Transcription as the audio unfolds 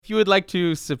If you would like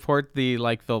to support the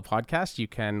Likeville podcast, you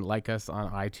can like us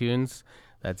on iTunes.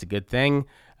 That's a good thing.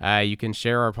 You can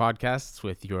share our podcasts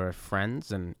with your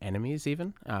friends and enemies,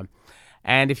 even.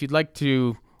 And if you'd like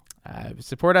to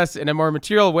support us in a more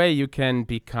material way, you can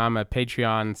become a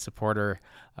Patreon supporter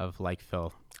of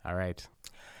Likeville. All right.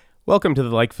 Welcome to the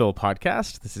Likeville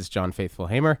podcast. This is John Faithful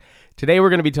Hamer. Today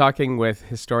we're going to be talking with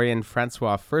historian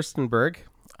Francois Furstenberg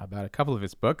about a couple of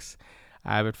his books.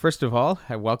 But first of all,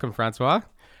 welcome, Francois.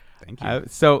 Thank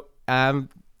you.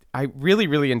 I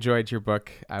really enjoyed your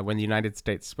book, When the United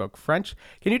States Spoke French.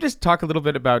 Can you just talk a little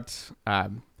bit about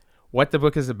what the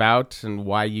book is about and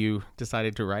why you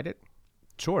decided to write it?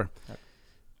 Sure.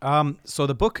 So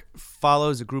the book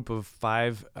follows a group of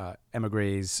five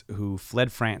emigres who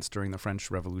fled France during the French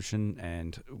Revolution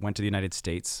and went to the United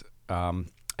States. And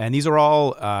these are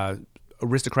all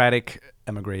aristocratic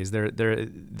emigres. They're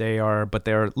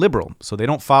liberal, so they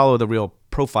don't follow the real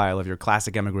profile of your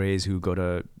classic emigres who go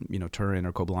to Turin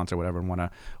or Coblentz or whatever and want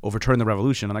to overturn the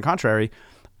revolution. On the contrary,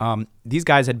 these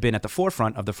guys had been at the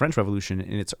forefront of the French Revolution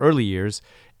in its early years,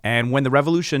 and when the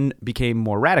revolution became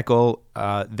more radical,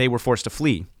 they were forced to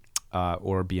flee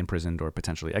or be imprisoned or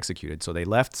potentially executed. So they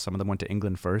left. Some of them went to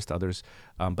England first, others,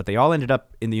 but they all ended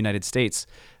up in the United States,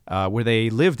 where they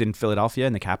lived in Philadelphia,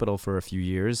 in the capital, for a few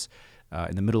years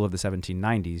in the middle of the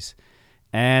 1790s.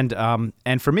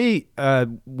 And for me,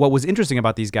 what was interesting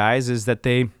about these guys is that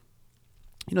they're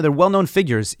well-known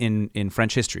figures in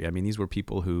French history. I mean, these were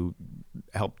people who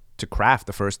helped to craft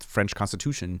the first French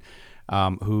Constitution,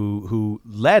 who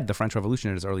led the French Revolution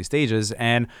in its early stages,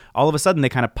 and all of a sudden they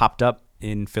kind of popped up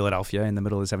in Philadelphia in the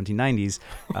middle of the 1790s.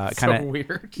 So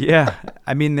weird. Yeah,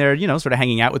 I mean, they're sort of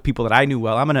hanging out with people that I knew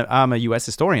well. I'm a U.S.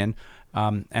 historian.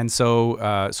 And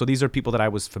so these are people that I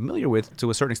was familiar with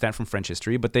to a certain extent from French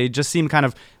history, but they just seemed kind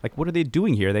of like, what are they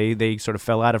doing here? They sort of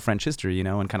fell out of French history,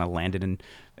 and kind of landed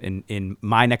in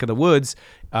my neck of the woods,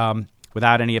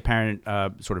 without any apparent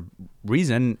sort of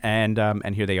reason.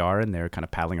 And here they are, and they're kind of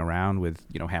palling around with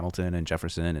Hamilton and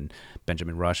Jefferson and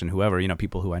Benjamin Rush and whoever,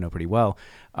 people who I know pretty well.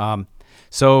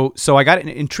 So I got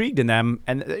intrigued in them,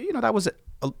 and that was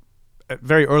a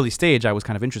very early stage. I was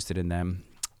kind of interested in them.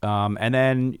 And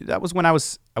then that was when I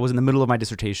was in the middle of my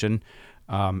dissertation,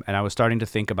 and I was starting to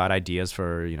think about ideas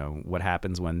for what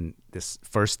happens when this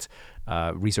first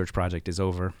research project is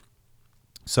over.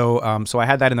 So I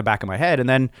had that in the back of my head, and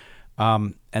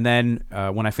then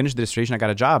when I finished the dissertation, I got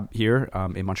a job here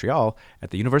in Montreal at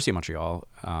the University of Montreal,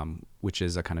 which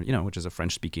is a kind of which is a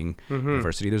French-speaking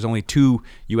university. There's only 2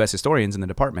 U.S. historians in the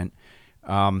department,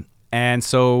 and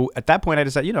so at that point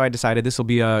I decided this will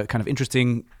be a kind of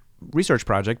interesting research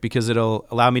project because it'll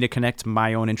allow me to connect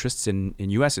my own interests in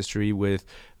U.S. history with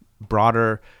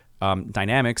broader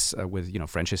dynamics with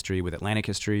French history, with Atlantic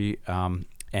history,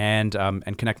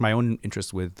 and connect my own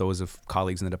interests with those of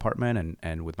colleagues in the department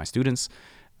and with my students.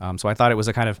 So I thought it was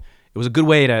a good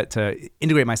way to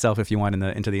integrate myself, if you want,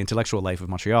 into the intellectual life of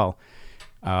Montreal.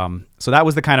 So that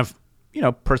was the kind of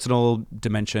personal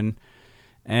dimension,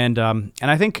 and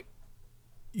I think.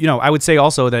 I would say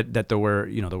also that there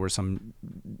were some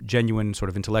genuine sort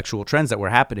of intellectual trends that were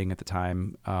happening at the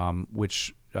time,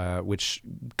 which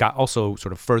got also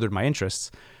sort of furthered my interests.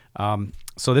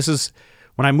 So this is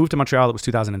when I moved to Montreal. It was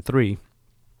 2003,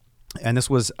 and this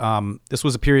was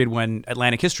a period when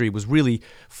Atlantic history was really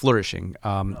flourishing.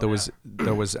 There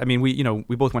was. I mean,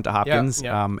 we both went to Hopkins,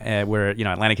 where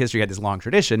Atlantic history had this long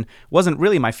tradition. Wasn't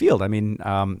really my field. I mean.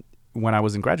 When I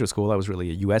was in graduate school, I was really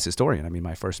a U.S. historian. I mean,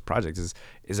 my first project is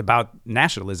about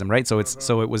nationalism, right? So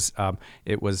it was a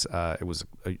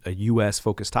U.S.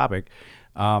 focused topic,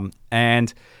 but I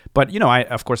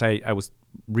was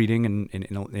reading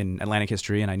in Atlantic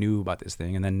history, and I knew about this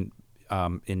thing. And then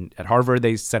at Harvard,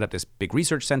 they set up this big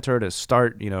research center to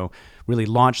start, really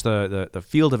launch the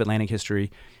field of Atlantic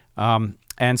history.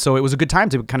 And so it was a good time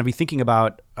to kind of be thinking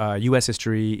about U.S.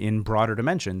 history in broader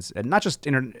dimensions, and not just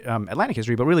Atlantic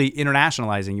history, but really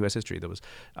internationalizing U.S. history. There was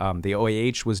the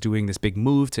OAH was doing this big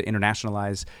move to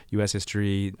internationalize U.S.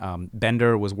 history.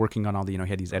 Bender was working on all he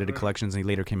had these edited collections, and he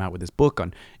later came out with this book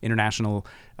on international.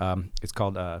 It's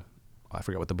called I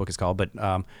forget what the book is called,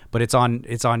 but it's on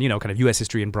kind of U.S.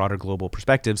 history in broader global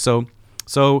perspective. So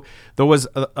there was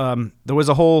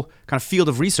a whole kind of field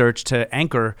of research to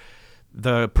anchor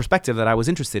the perspective that I was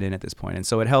interested in at this point. And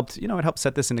so it helped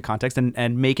set this into context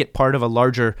and make it part of a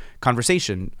larger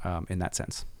conversation in that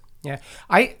sense. Yeah.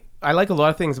 I like a lot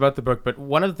of things about the book, but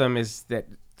one of them is that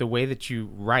the way that you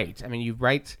write. I mean, you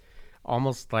write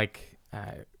almost like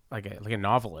a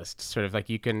novelist, sort of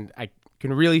like I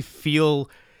can really feel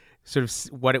sort of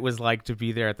what it was like to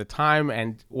be there at the time.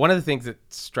 And one of the things that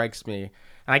strikes me,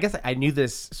 And I guess I knew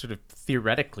this sort of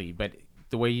theoretically, but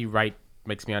the way you write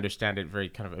makes me understand it very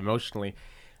kind of emotionally.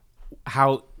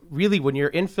 How really, when you're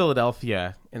in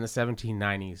Philadelphia in the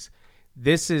 1790s,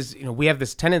 this is, we have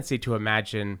this tendency to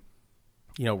imagine,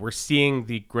 we're seeing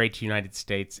the great United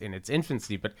States in its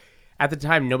infancy, but at the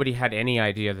time, nobody had any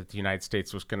idea that the United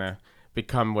States was going to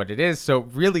become what it is. So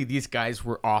really, these guys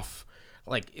were off,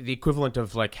 like the equivalent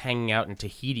of like hanging out in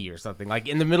Tahiti or something, like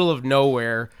in the middle of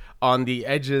nowhere on the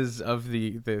edges of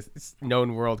the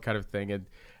known world kind of thing, and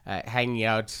hanging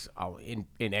out in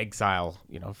exile,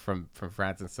 from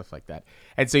France and stuff like that.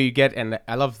 And so you get, and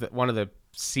I love that one of the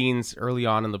scenes early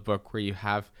on in the book where you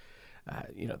have,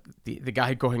 the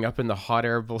guy going up in the hot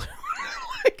air balloon,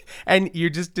 and you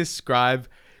just describe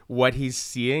what he's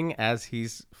seeing as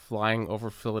he's flying over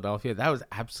Philadelphia. That was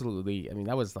absolutely,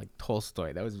 that was like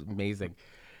Tolstoy. That was amazing.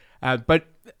 But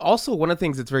also one of the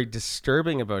things that's very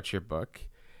disturbing about your book,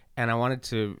 and I wanted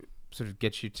to sort of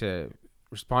get you to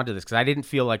respond to this because I didn't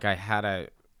feel like I had a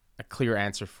clear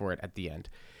answer for it at the end,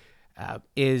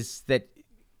 is that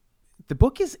the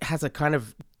book has a kind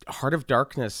of Heart of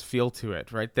Darkness feel to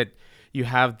it, right? That you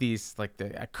have these like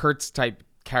the Kurtz type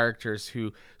characters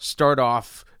who start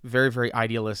off very, very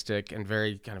idealistic and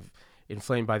very kind of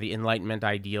inflamed by the Enlightenment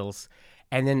ideals.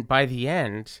 And then by the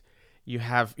end, you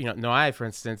have, Noai, for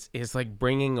instance, is like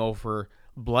bringing over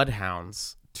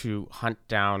bloodhounds to hunt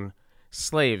down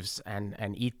slaves and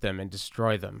eat them and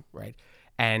destroy them, right?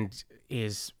 And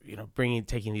is,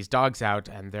 taking these dogs out,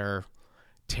 and they're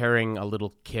tearing a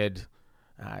little kid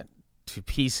to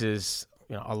pieces,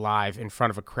 alive in front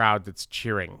of a crowd that's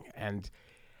cheering. And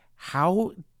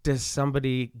how does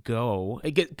somebody go?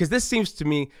 Because this seems to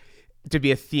me to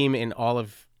be a theme in all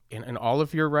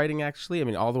of your writing,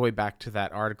 actually. All the way back to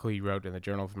that article you wrote in the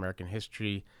Journal of American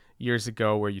History years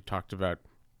ago, where you talked about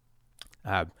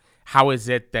how is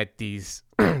it that these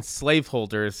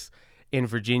slaveholders in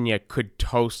Virginia could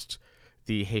toast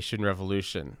the Haitian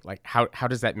Revolution? Like, how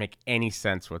does that make any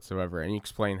sense whatsoever? And you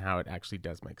explain how it actually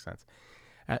does make sense.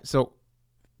 So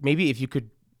maybe if you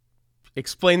could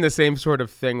explain the same sort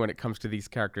of thing when it comes to these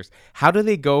characters. How do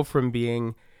they go from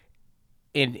being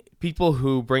in people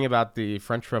who bring about the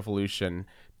French Revolution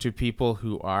to people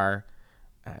who are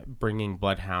bringing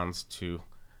bloodhounds to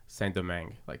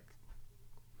Saint-Domingue? Like,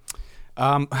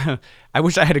 I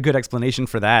wish I had a good explanation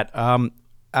for that.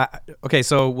 Okay,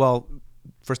 so, well,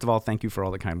 first of all, thank you for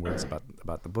all the kind words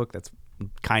about the book. That's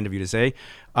kind of you to say.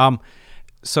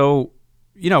 So,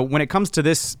 when it comes to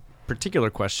this particular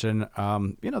question,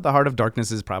 the Heart of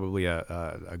Darkness is probably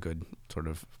a good sort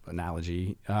of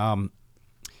analogy. I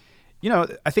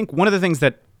think one of the things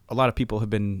that a lot of people have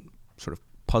been sort of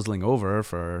puzzling over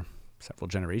for several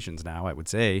generations now, I would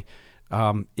say,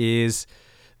 is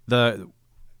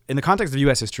in the context of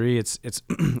U.S. history, it's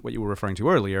what you were referring to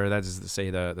earlier. That is to say,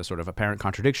 the sort of apparent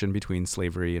contradiction between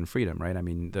slavery and freedom, right?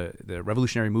 The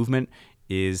revolutionary movement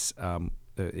is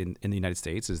in the United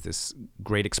States is this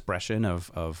great expression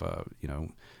of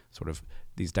sort of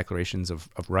these declarations of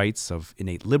rights, of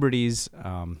innate liberties,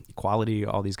 equality,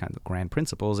 all these kinds of grand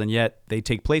principles, and yet they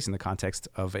take place in the context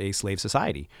of a slave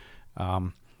society.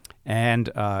 And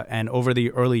over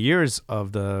the early years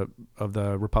of the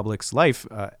Republic's life,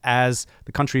 as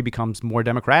the country becomes more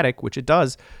democratic, which it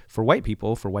does for white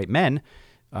people, for white men,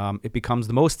 it becomes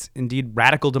the most, indeed,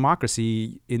 radical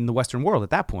democracy in the Western world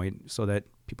at that point, so that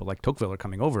people like Tocqueville are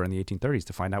coming over in the 1830s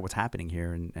to find out what's happening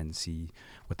here and see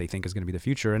what they think is going to be the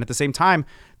future. And at the same time,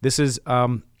 this is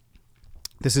a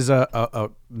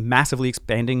massively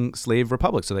expanding slave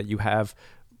republic, so that you have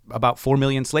about 4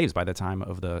 million slaves by the time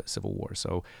of the Civil War.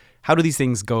 So how do these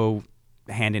things go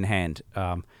hand in hand?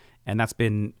 And that's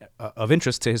been of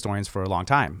interest to historians for a long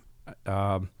time.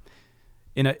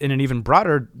 In an even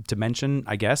broader dimension,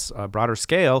 I guess, a broader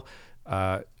scale,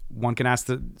 one can ask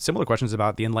the similar questions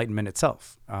about the Enlightenment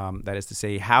itself. That is to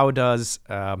say, how does,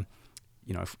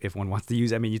 if one wants to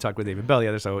use, you talked with David Bell the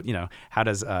other, so, how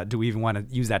does, do we even want to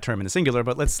use that term in the singular,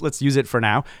 but let's use it for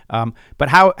now. But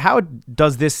how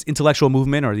does this intellectual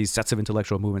movement, or these sets of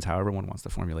intellectual movements, however one wants to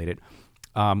formulate it,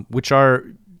 which are,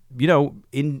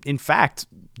 in fact,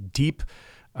 deep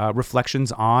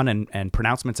reflections on and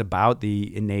pronouncements about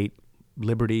the innate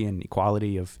liberty and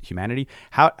equality of humanity,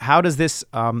 how does this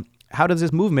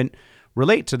movement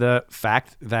relate to the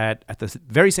fact that at the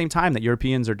very same time that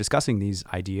Europeans are discussing these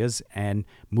ideas and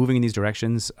moving in these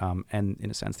directions, and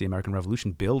in a sense the American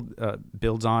Revolution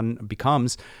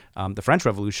becomes the French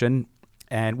Revolution,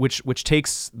 and which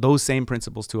takes those same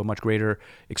principles to a much greater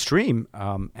extreme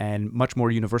and much more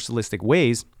universalistic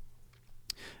ways.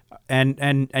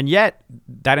 And yet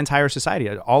that entire society,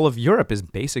 all of Europe, is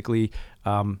basically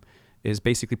is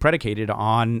basically predicated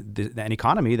on an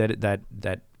economy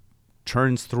that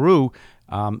churns through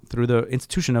the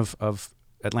institution of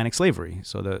Atlantic slavery.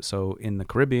 So in the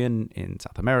Caribbean, in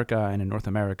South America, and in North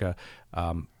America,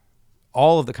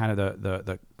 all of the kind of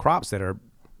the crops that are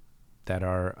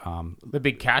the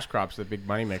big cash crops, the big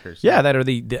money makers. Yeah, that are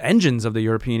the engines of the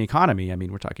European economy. I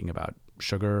mean, we're talking about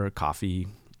sugar, coffee,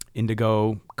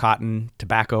 indigo, cotton,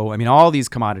 tobacco. I mean, all these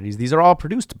commodities, these are all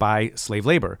produced by slave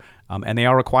labor, and they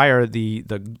all require the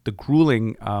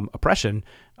grueling oppression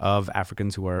of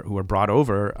Africans who are brought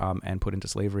over and put into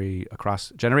slavery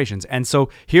across generations. And so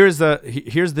here's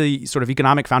the sort of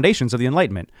economic foundations of the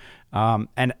Enlightenment,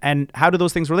 and how do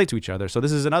those things relate to each other? So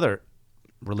this is another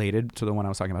related to the one I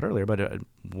was talking about earlier, but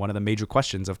one of the major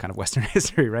questions of kind of Western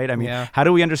history, right? I mean, how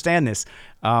do we understand this?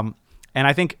 And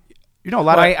I think, a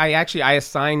lot of... I've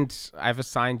assigned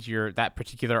that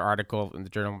particular article in the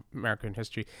Journal of American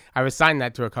History. I've assigned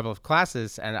that to a couple of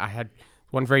classes, and I had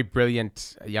one very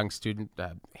brilliant young student,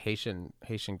 Haitian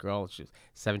girl. She was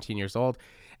 17 years old,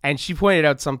 and she pointed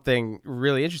out something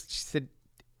really interesting. She said,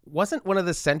 wasn't one of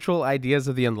the central ideas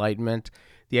of the Enlightenment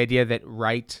the idea that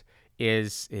right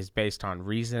is based on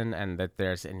reason and that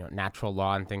there's natural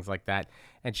law and things like that?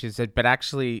 And she said, but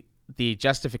actually the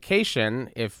justification,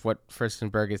 if what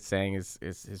Furstenberg is saying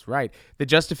is right, the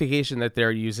justification that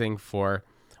they're using for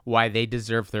why they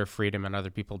deserve their freedom and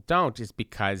other people don't is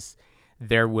because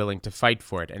they're willing to fight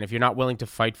for it. And if you're not willing to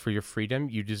fight for your freedom,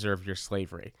 you deserve your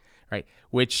slavery, right?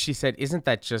 Which she said, isn't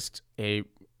that just a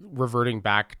reverting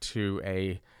back to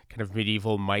a kind of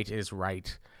medieval might is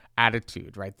right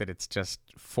attitude, right? That it's just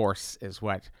force is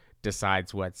what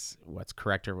decides what's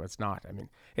correct or what's not. I mean,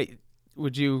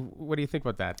 what do you think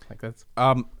about that? Like that's.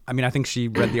 I mean, I think she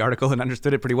read the article and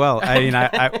understood it pretty well. I mean,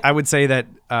 I would say that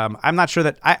I'm not sure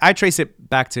that I trace it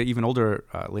back to even older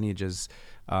lineages,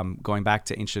 going back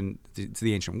to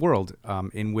the ancient world,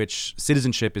 in which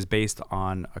citizenship is based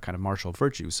on a kind of martial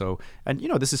virtue. So, and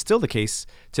this is still the case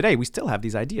today. We still have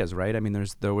these ideas, right? I mean,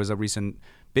 there was a recent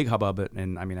big hubbub,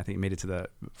 and I mean, I think it made it to the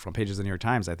front pages of the New York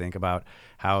Times, I think, about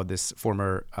how this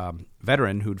former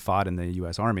veteran who'd fought in the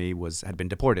U.S. Army had been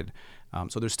deported.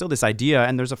 So there's still this idea,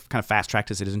 and there's a kind of fast track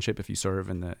to citizenship if you serve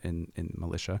in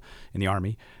militia, in the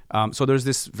army. So there's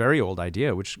this very old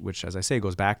idea, which, as I say,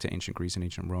 goes back to ancient Greece and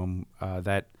ancient Rome,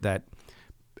 that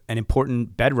an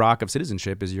important bedrock of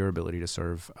citizenship is your ability to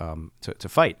serve, to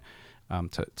fight.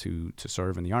 To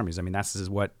serve in the armies. I mean, this is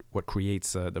what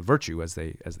creates the virtue as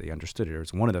they understood it.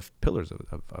 It's one of the pillars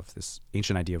of this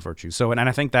ancient idea of virtue. So, and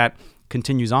I think that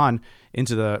continues on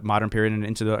into the modern period and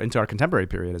into our contemporary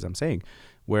period, as I'm saying,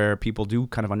 where people do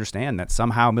kind of understand that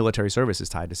somehow military service is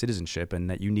tied to citizenship, and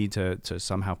that you need to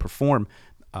somehow perform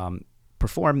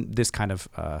this kind of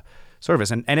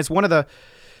service. And it's one of the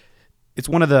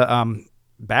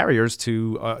barriers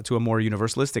to a more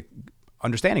universalistic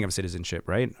understanding of citizenship,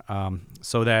 right?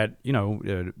 So that,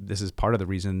 this is part of the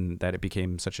reason that it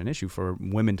became such an issue for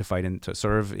women to fight and to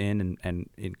serve in and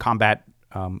in combat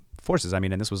forces. I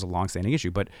mean, and this was a longstanding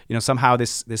issue, but somehow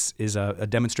this is a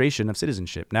demonstration of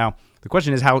citizenship. Now, the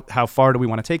question is how far do we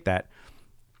want to take that?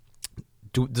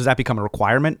 Does that become a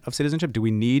requirement of citizenship? Do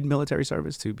we need military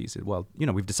service to be? Well,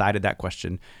 we've decided that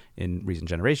question in recent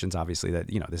generations, obviously, that,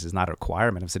 this is not a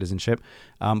requirement of citizenship.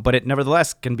 But it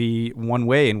nevertheless can be one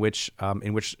way in which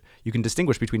you can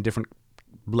distinguish between different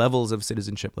levels of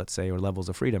citizenship, let's say, or levels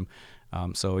of freedom.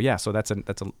 So that's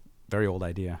a very old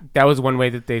idea. That was one way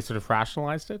that they sort of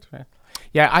rationalized it. Right?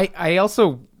 Yeah.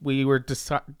 We were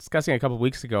discussing a couple of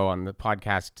weeks ago on the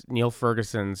podcast, Neil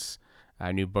Ferguson's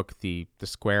new book, The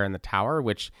Square and the Tower,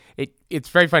 which it's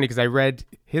very funny because I read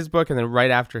his book, and then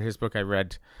right after his book,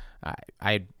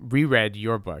 I reread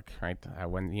your book, right,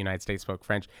 when the United States spoke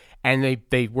French, and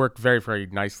they work very, very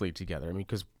nicely together. I mean,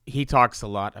 because he talks a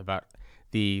lot about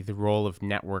the role of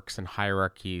networks and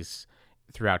hierarchies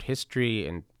throughout history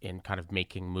and in kind of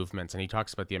making movements, and he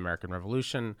talks about the American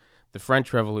Revolution, the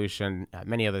French Revolution,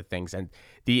 many other things, and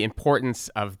the importance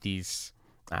of these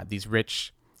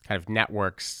rich kind of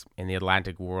networks in the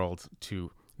Atlantic world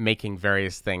to making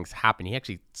various things happen. He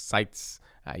actually cites,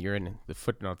 you're in the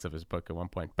footnotes of his book at one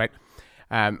point, but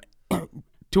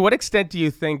to what extent do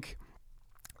you think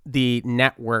the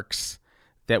networks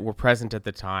that were present at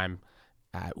the time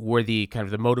were the kind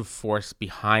of the motive force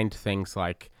behind things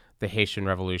like the Haitian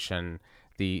Revolution,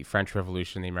 the French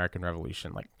Revolution, the American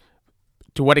Revolution? Like,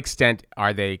 to what extent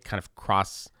are they kind of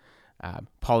cross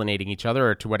pollinating each other,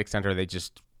 or to what extent are they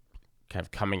just kind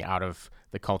of coming out of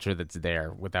the culture that's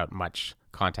there without much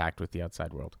contact with the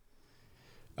outside world?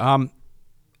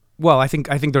 Well, I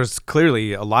think there's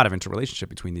clearly a lot of interrelationship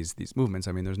between these movements.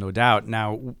 I mean, there's no doubt.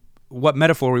 Now, what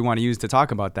metaphor we want to use to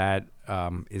talk about that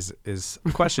is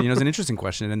a question. It's an interesting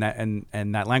question,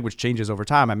 and that language changes over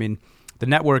time. I mean, the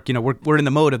network. We're in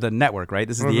the mode of the network, right?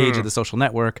 This is the age of the social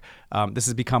network. This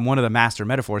has become one of the master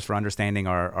metaphors for understanding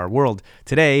our world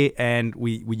today, and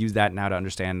we use that now to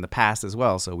understand the past as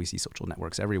well. So we see social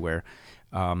networks everywhere.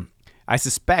 I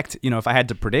suspect, if I had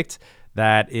to predict,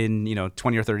 that in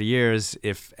 20 or 30 years,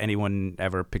 if anyone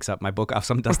ever picks up my book off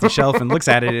some dusty shelf and looks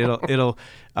at it, it'll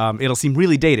seem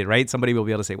really dated, right? Somebody will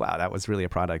be able to say, "Wow, that was really a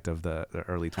product of the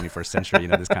early 21st century."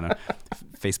 This kind of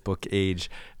Facebook age.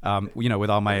 With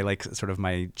all my sort of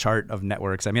my chart of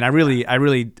networks. I mean, I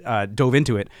really dove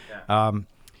into it.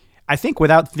 I think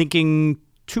without thinking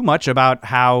too much about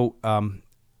how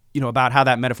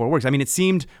that metaphor works. I mean, it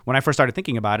seemed when I first started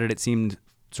thinking about it, it seemed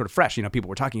sort of fresh. People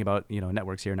were talking about,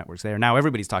 networks here, networks there. Now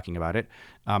everybody's talking about it,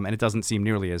 and it doesn't seem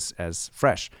nearly as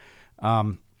fresh.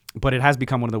 But it has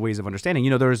become one of the ways of understanding.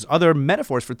 There's other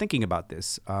metaphors for thinking about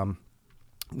this.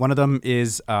 One of them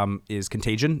is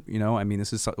contagion. I mean,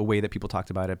 this is a way that people talked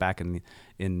about it back in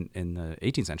the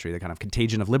 18th century, the kind of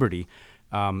contagion of liberty.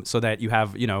 So that you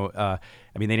have, I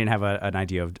mean, they didn't have an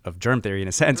idea of germ theory in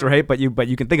a sense, right? But you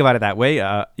can think about it that way.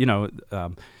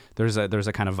 There's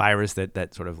a kind of virus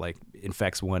that sort of like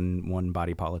infects one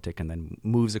body politic and then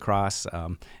moves across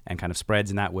and kind of spreads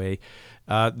in that way.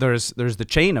 There's the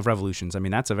chain of revolutions. I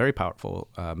mean, that's a very powerful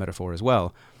metaphor as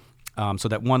well. So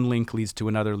that one link leads to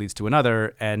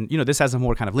another, and this has a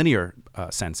more kind of linear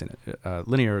sense in it,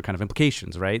 linear kind of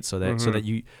implications, right? So that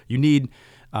you need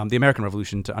the American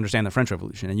Revolution to understand the French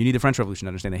Revolution, and you need the French Revolution to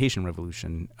understand the Haitian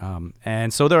Revolution.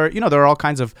 And so there are all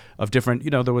kinds of different.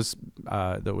 There was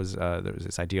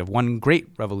this idea of one great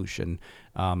revolution,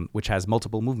 which has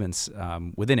multiple movements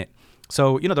within it.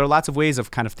 So there are lots of ways of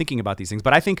kind of thinking about these things,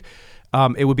 but I think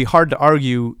it would be hard to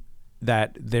argue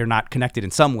that they're not connected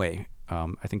in some way.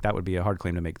 I think that would be a hard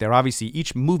claim to make. They're obviously,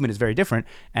 each movement is very different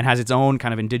and has its own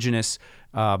kind of indigenous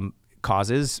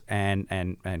causes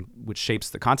and which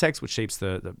shapes the context, which shapes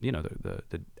the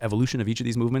evolution of each of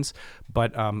these movements.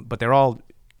 But they're all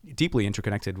deeply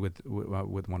interconnected with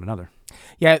one another.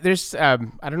 Yeah, there's I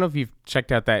don't know if you've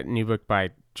checked out that new book by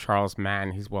Charles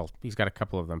Mann. He's got a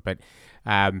couple of them, but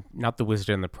not The Wizard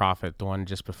and the Prophet. The one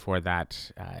just before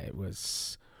that, it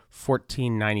was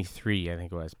 1493, I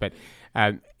think it was. But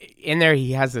in there,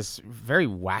 he has this very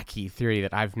wacky theory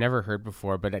that I've never heard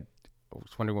before, but I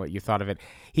was wondering what you thought of it.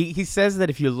 He says that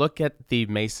if you look at the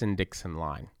Mason-Dixon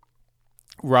line,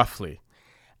 roughly,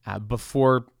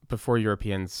 before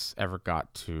Europeans ever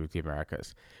got to the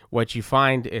Americas, what you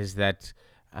find is that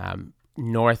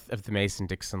north of the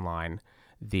Mason-Dixon line,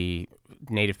 the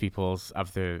native peoples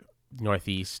of the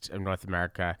northeast of North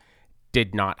America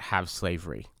did not have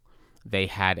slavery. They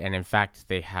had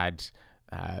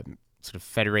sort of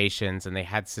federations, and they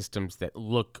had systems that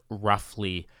look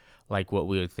roughly like what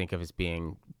we would think of as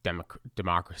being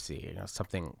democracy,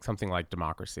 something like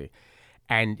democracy.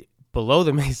 And below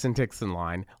the Mason-Dixon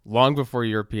line, long before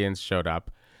Europeans showed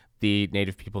up, the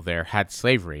native people there had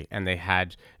slavery, and they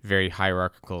had very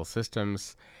hierarchical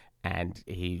systems. And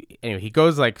he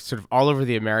goes like sort of all over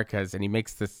the Americas, and he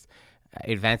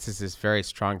advances this very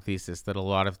strong thesis that a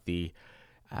lot of the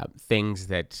things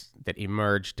that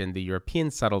emerged in the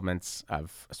European settlements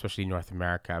of especially North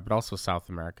America, but also South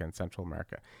America and Central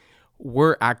America,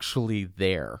 were actually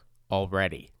there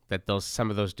already. That some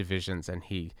of those divisions, and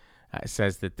he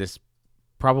says that this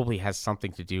probably has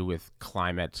something to do with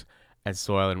climate and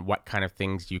soil and what kind of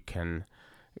things you can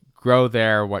grow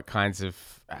there, what kinds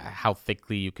of how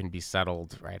thickly you can be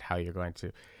settled, right? How you're going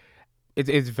to.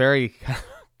 It's very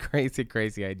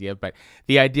crazy idea, but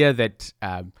the idea that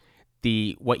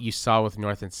what you saw with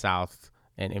North and South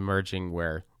and emerging,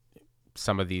 where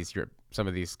some of these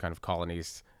kind of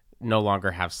colonies no longer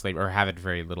have slavery or have it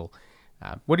very little.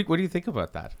 What do you think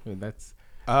about that? I mean, that's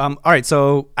all right.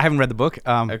 So I haven't read the book.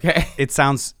 Okay, it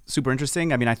sounds super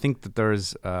interesting. I mean, I think that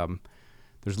there's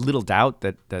little doubt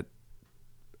that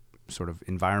sort of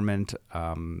environment,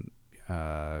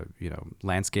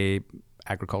 landscape,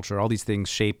 agriculture, all these things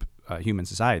shape human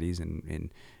societies in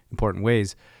important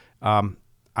ways.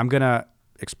 I'm gonna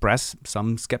express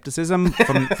some skepticism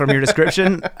from your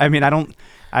description. I mean,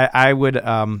 I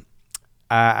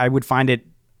would find it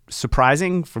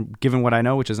surprising, given what I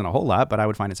know, which isn't a whole lot, but I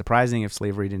would find it surprising if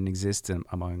slavery didn't exist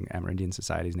among Amerindian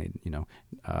societies,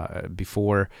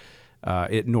 before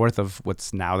north of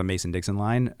what's now the Mason-Dixon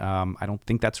line. I don't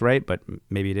think that's right, but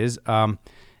maybe it is.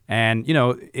 And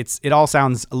it all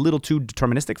sounds a little too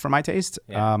deterministic for my taste.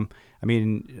 Yeah. I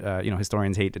mean,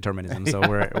 historians hate determinism, so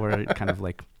we're kind of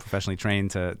like professionally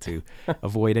trained to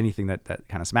avoid anything that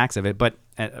kind of smacks of it. But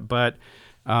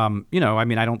I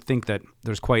mean, I don't think that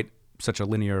there's quite such a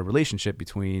linear relationship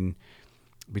between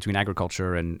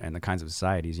agriculture and the kinds of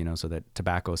societies, so that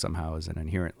tobacco somehow is an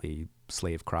inherently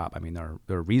slave crop. I mean, there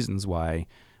are reasons why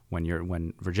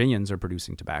when Virginians are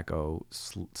producing tobacco,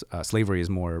 slavery is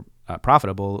more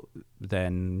profitable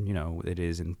than it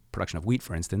is in production of wheat,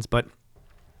 for instance. But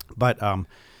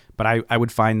I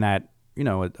would find that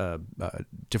a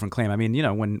different claim. I mean,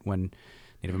 when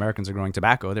Native Americans are growing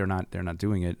tobacco, they're not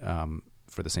doing it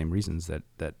for the same reasons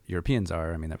that Europeans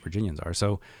are. I mean, that Virginians are.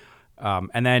 So,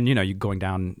 and then you going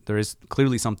down, there is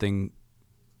clearly something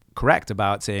correct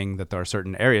about saying that there are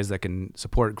certain areas that can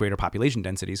support greater population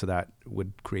density, so that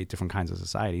would create different kinds of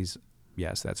societies.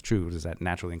 Yes, that's true. Does that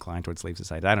naturally incline towards slave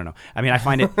society? I don't know. I mean, I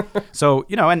find it so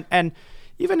and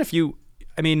even if you,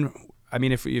 I mean,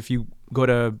 if you go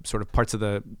to sort of parts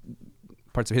of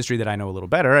history that I know a little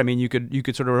better, I mean, you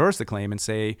could sort of reverse the claim and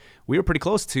say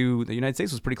the United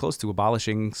States was pretty close to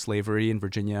abolishing slavery in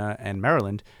Virginia and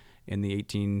Maryland in the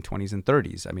 1820s and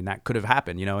 30s. I mean, that could have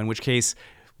happened, in which case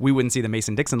we wouldn't see the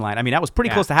Mason-Dixon line. I mean, that was pretty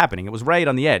close to happening. It was right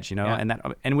on the edge, and that,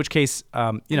 in which case,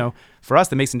 for us,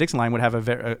 the Mason-Dixon line would have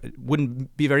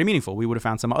wouldn't be very meaningful. We would have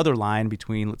found some other line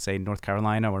between, let's say, North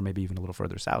Carolina or maybe even a little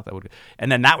further south.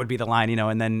 And then that would be the line,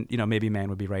 and then, maybe man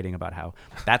would be writing about how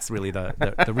that's really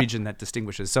the region that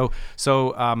distinguishes. So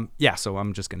I'm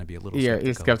just going to be a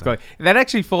little skeptical. That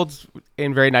actually folds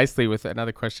in very nicely with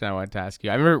another question I wanted to ask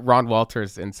you. I remember Ron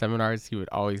Walters in seminars,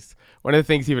 one of the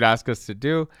things he would ask us to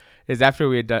do is after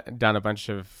we had done a bunch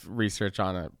of research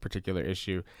on a particular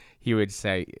issue, he would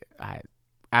say,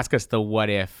 ask us the what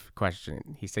if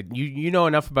question. He said, you know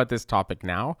enough about this topic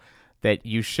now that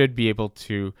you should be able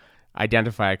to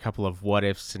identify a couple of what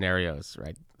if scenarios,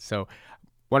 right? So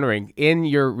wondering, in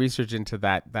your research into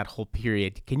that whole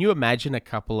period, can you imagine a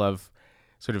couple of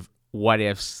sort of what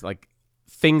ifs, like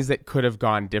things that could have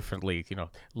gone differently,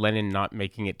 Lenin not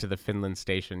making it to the Finland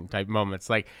station type moments?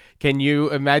 Like, can you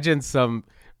imagine some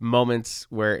moments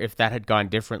where if that had gone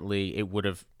differently, it would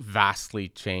have vastly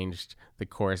changed the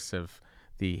course of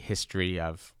the history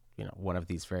of, one of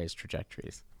these various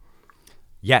trajectories?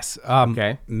 Yes.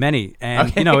 Okay. Many.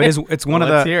 And, it's one of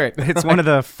the, hear it. It's one of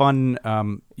the fun,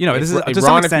 this is to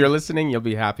Ron, if you're listening, you'll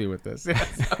be happy with this.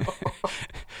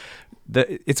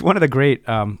 It's one of the great,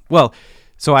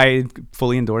 so I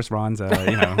fully endorse Ron's,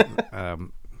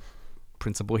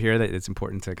 principle here that it's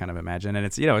important to kind of imagine, and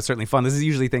it's it's certainly fun. This is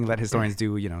usually things that historians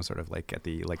do, sort of like at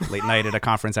the late night at a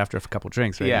conference after a couple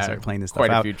drinks, right? Yeah, you start playing this stuff quite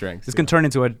out. A few drinks. This can turn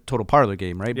into a total parlor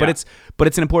game, right? Yeah. But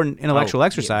it's an important intellectual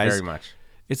exercise. Very much.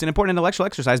 It's an important intellectual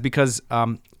exercise because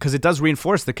it does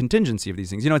reinforce the contingency of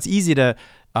these things. It's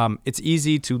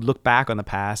easy to look back on the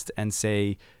past and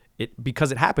say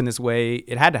because it happened this way,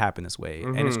 it had to happen this way,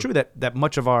 and it's true that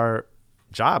much of our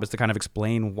job is to kind of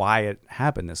explain why it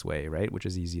happened this way, right? Which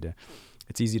is easy to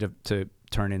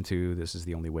turn into this is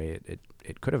the only way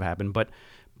it could have happened, but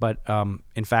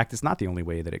in fact it's not the only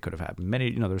way that it could have happened.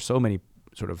 There's so many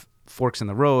sort of forks in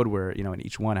the road where and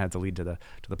each one had to lead to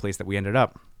the place that we ended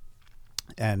up,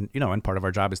 and and part of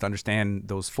our job is to understand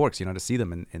those forks, to see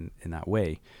them in that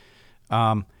way.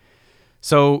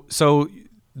 So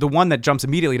the one that jumps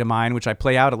immediately to mind, which I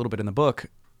play out a little bit in the book,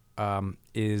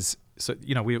 is. So,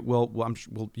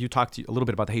 you talked a little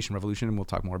bit about the Haitian Revolution, and we'll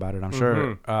talk more about it, I'm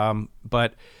sure.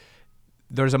 But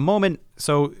there's a moment,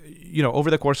 so,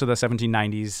 over the course of the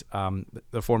 1790s,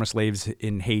 the former slaves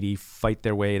in Haiti fight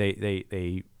their way.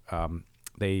 They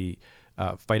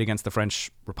fight against the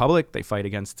French Republic. They fight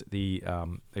against the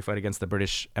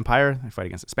British Empire. They fight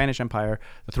against the Spanish Empire,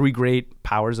 the three great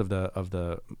powers of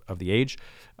the age,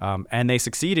 and they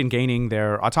succeed in gaining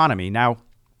their autonomy. Now,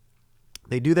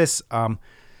 they do this.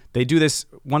 They do this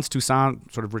once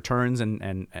Toussaint sort of returns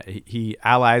and he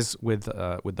allies with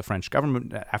the French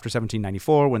government after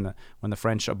 1794 when the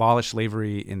French abolished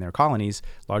slavery in their colonies,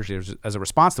 largely as a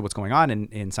response to what's going on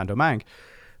in Saint-Domingue.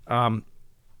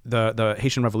 The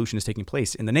Haitian Revolution is taking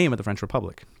place in the name of the French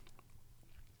Republic.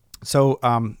 So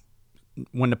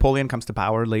when Napoleon comes to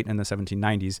power late in the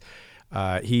 1790s,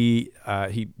 he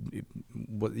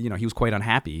was quite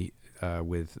unhappy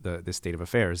with this state of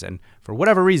affairs, and for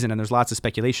whatever reason, and there's lots of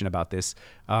speculation about this,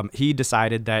 he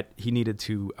decided that he needed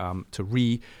to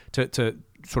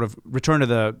sort of return to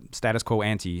the status quo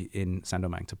ante in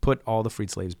Saint-Domingue, to put all the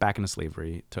freed slaves back into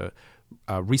slavery, to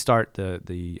restart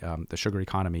the sugar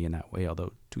economy in that way.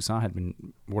 Although Toussaint had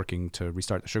been working to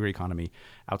restart the sugar economy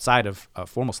outside of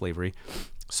formal slavery,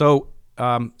 so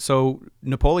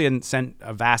Napoleon sent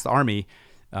a vast army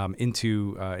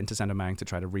into Saint-Domingue to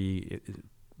try to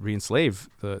re-enslave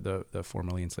the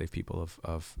formerly enslaved people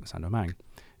of Saint-Domingue.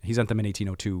 He sent them in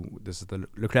 1802. This is the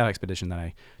Leclerc expedition that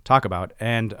I talk about,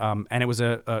 and it was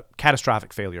a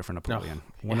catastrophic failure for Napoleon.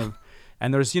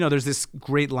 And there's this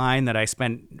great line that I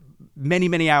spent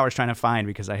many hours trying to find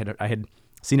because I had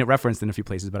seen it referenced in a few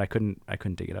places, but I couldn't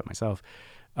dig it up myself.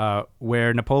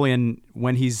 Where Napoleon,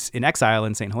 when he's in exile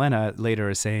in St. Helena, later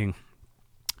is saying,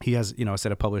 he has, a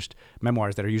set of published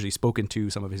memoirs that are usually spoken to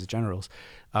some of his generals.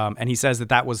 And he says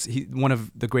that was one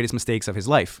of the greatest mistakes of his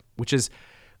life, which is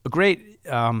a great,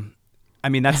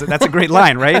 that's a great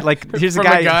line, right? Like, here's From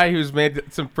a guy who's made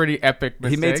some pretty epic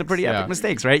mistakes. He made some pretty epic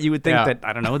mistakes, right? You would think that,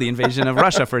 I don't know, the invasion of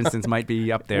Russia, for instance, might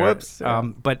be up there. Whoops.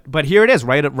 But here it is,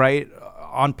 right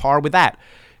on par with that.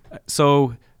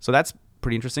 So that's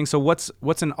pretty interesting. So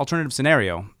what's an alternative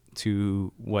scenario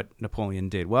to what Napoleon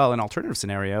did? Well, an alternative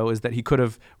scenario is that he could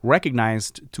have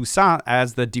recognized Toussaint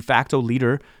as the de facto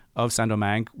leader of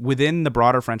Saint-Domingue within the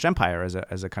broader French Empire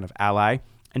as a kind of ally.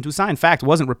 And Toussaint, in fact,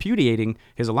 wasn't repudiating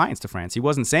his alliance to France. He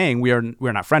wasn't saying we're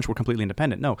not French, we're completely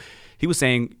independent. No, he was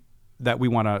saying that we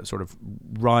want to sort of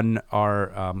run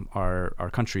our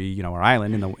country, our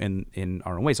island in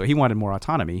our own way. So he wanted more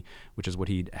autonomy, which is what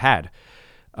he had.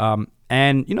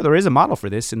 And there is a model for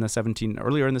this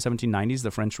earlier in the 1790s.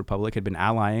 The French Republic had been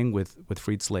allying with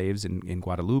freed slaves in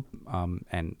Guadeloupe,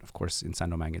 and of course in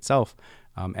Saint-Domingue itself,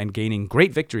 and gaining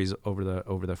great victories over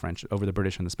the French, over the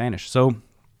British and the Spanish. So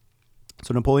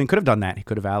Napoleon could have done that. He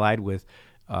could have allied with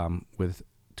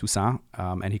Toussaint,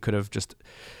 and he could have just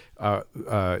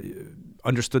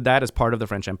understood that as part of the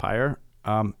French Empire.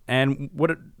 And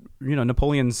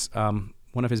Napoleon's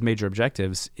one of his major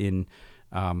objectives in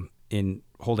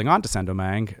holding on to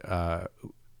Saint-Domingue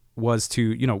was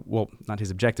to, not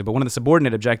his objective, but one of the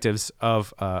subordinate objectives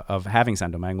of having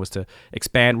Saint-Domingue was to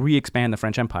re-expand the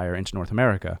French Empire into North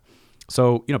America.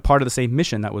 So, part of the same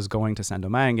mission that was going to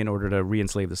Saint-Domingue in order to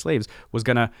re-enslave the slaves was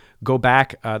going to go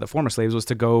back, the former slaves, was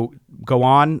to go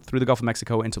on through the Gulf of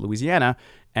Mexico into Louisiana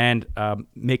and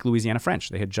make Louisiana French.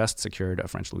 They had just secured a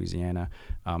French Louisiana,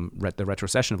 the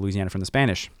retrocession of Louisiana from the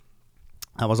Spanish.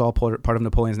 That was all part of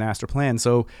Napoleon's master plan.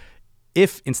 So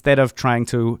if instead of trying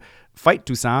to fight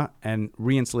Toussaint and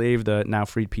re-enslave the now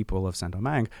freed people of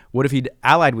Saint-Domingue, what if he'd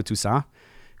allied with Toussaint,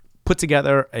 put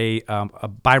together a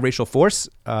biracial force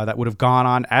that would have gone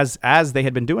on as they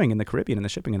had been doing in the Caribbean and the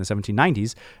shipping in the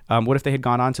 1790s? What if they had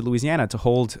gone on to Louisiana to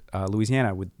hold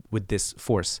Louisiana with this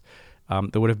force?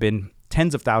 There would have been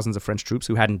tens of thousands of French troops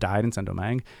who hadn't died in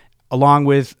Saint-Domingue, along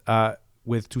with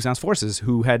Toussaint's forces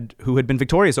who had been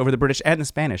victorious over the British and the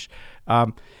Spanish.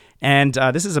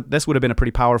 This would have been a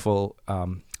pretty powerful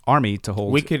army to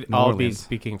hold. We could all be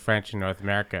speaking French in North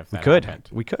America if that happened.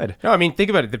 We could. No,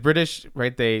 think about it. The British,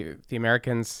 right? The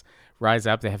Americans rise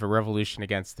up. They have a revolution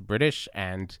against the British,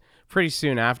 and pretty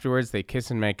soon afterwards, they kiss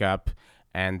and make up,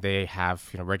 and they have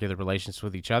regular relations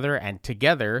with each other, and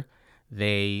together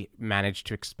they manage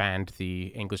to expand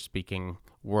the English-speaking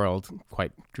world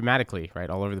quite dramatically, right,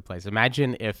 all over the place.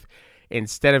 Imagine if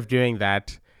instead of doing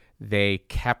that, they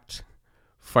kept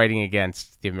fighting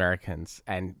against the Americans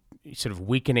and sort of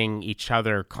weakening each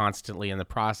other constantly in the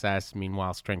process,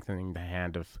 meanwhile strengthening the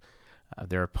hand of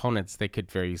their opponents. They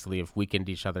could very easily have weakened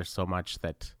each other so much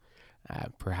that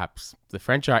perhaps the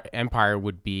French Empire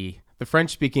the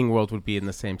French-speaking world would be in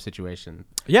the same situation.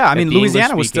 Yeah,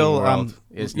 Louisiana was still,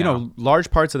 large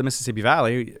parts of the Mississippi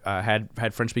Valley had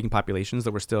French-speaking populations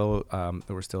that were still,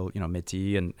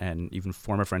 Métis and even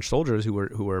former French soldiers who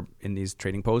were in these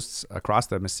trading posts across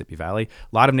the Mississippi Valley.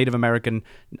 A lot of Native American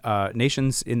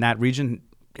nations in that region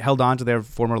held on to their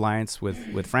former alliance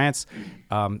with France.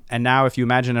 And now if you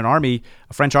imagine a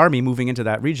French army moving into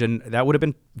that region, that would have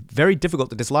been very difficult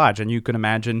to dislodge. And you can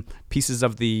imagine pieces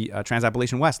of the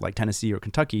Trans-Appalachian West, like Tennessee or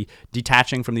Kentucky,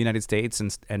 detaching from the United States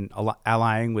and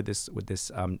allying with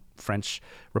this French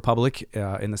Republic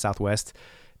in the Southwest.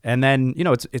 And then,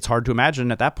 it's hard to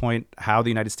imagine at that point how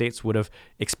the United States would have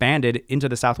expanded into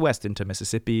the Southwest, into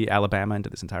Mississippi, Alabama,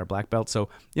 into this entire Black Belt. So,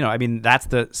 that's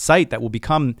the site that will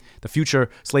become the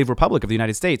future slave republic of the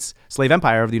United States, slave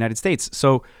empire of the United States.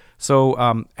 So,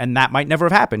 and that might never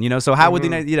have happened, so how would the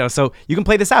United, so you can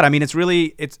play this out.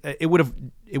 It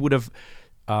would have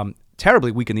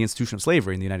terribly weakened the institution of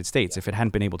slavery in the United States if it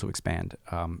hadn't been able to expand.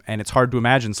 And it's hard to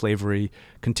imagine slavery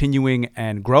continuing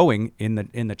and growing in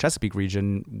the Chesapeake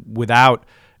region without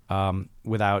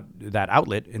that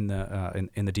outlet in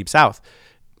the Deep South.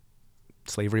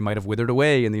 Slavery might have withered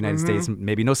away in the United States.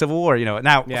 Maybe no Civil War.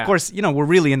 Now, of course, we're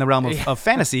really in the realm of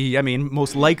fantasy.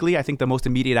 Most likely, I think the most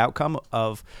immediate outcome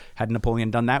had Napoleon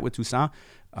done that with Toussaint,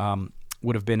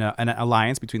 would have been an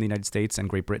alliance between the United States and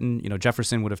Great Britain. You know,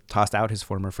 Jefferson would have tossed out his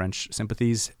former French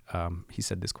sympathies. He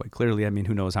said this quite clearly. I mean,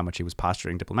 who knows how much he was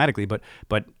posturing diplomatically, but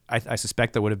I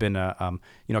suspect there would have been a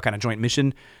kind of joint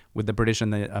mission with the British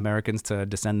and the Americans to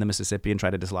descend the Mississippi and try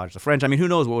to dislodge the French. I mean, who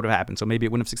knows what would have happened? So maybe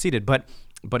it wouldn't have succeeded. But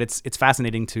it's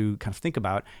fascinating to kind of think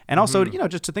about, and also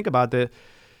just to think about the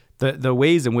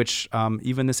ways in which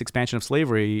even this expansion of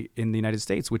slavery in the United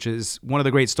States, which is one of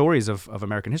the great stories of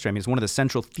American history. I mean, it's one of the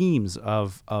central themes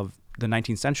of the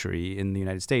 19th century in the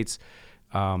United States,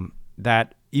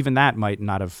 that even that might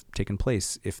not have taken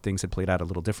place if things had played out a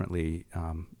little differently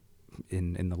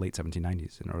in the late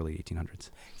 1790s and early 1800s.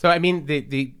 So, I mean,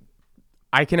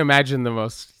 I can imagine the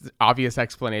most obvious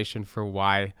explanation for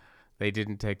why they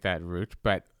didn't take that route,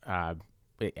 but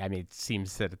it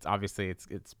seems that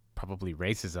it's probably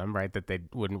racism, right? That they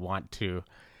wouldn't want to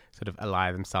sort of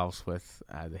ally themselves with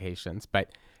the Haitians.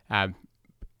 But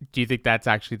do you think that's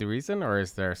actually the reason, or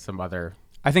is there some other?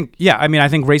 I think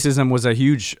racism was a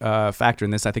huge factor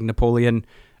in this. I think Napoleon,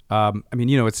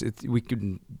 we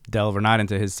could delve or not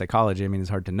into his psychology. I mean, it's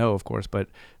hard to know, of course, but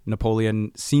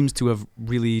Napoleon seems to have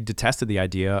really detested the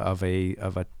idea of a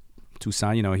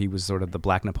Toussaint. You know, he was sort of the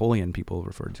Black Napoleon, people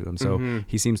referred to him. So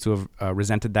he seems to have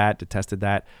resented that, detested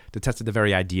the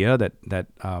very idea that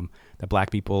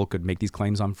Black people could make these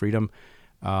claims on freedom.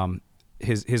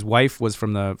 His wife was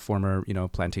from the former,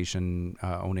 plantation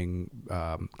owning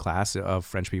class of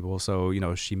French people. So,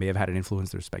 she may have had an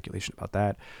influence. There's speculation about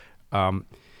that.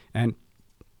 And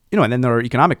then there are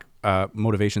economic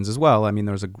motivations as well. I mean,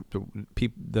 there's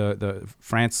the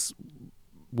France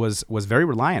was very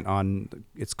reliant on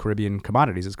its Caribbean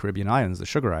commodities, its Caribbean islands, the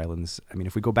sugar islands. I mean,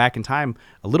 if we go back in time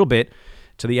a little bit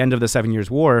to the end of the 7 Years'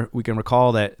 War, we can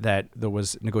recall that there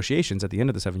was negotiations at the end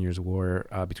of the 7 Years' War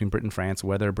between Britain and France,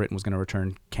 whether Britain was going to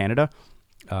return Canada,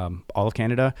 all of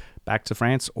Canada, back to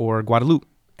France, or Guadeloupe.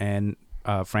 And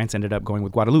France ended up going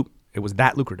with Guadeloupe. It was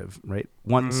that lucrative, right?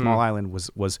 One small island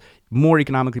was more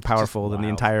economically powerful than the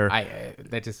entire.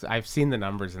 I've seen the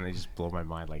numbers and they just blow my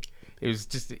mind. Like, it was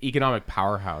just an economic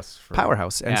powerhouse.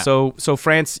 And so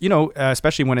France,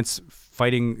 especially when it's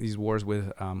fighting these wars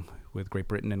with Great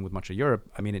Britain and with much of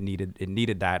Europe, I mean, it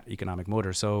needed that economic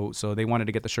motor. So they wanted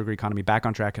to get the sugar economy back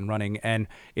on track and running. And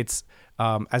it's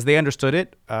as they understood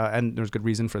it, and there's good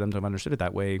reason for them to have understood it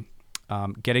that way.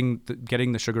 Getting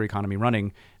the sugar economy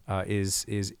running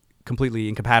is completely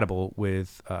incompatible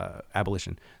with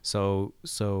abolition. So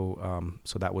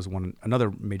that was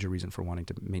another major reason for wanting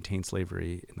to maintain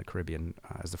slavery in the Caribbean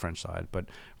as the French side. But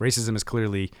racism is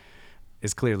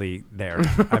clearly there.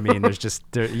 I mean,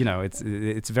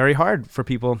 it's very hard for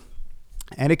people,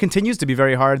 and it continues to be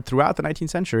very hard throughout the 19th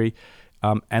century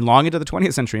and long into the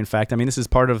 20th century. In fact, I mean, this is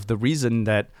part of the reason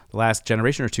that the last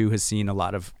generation or two has seen a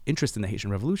lot of interest in the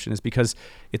Haitian Revolution, is because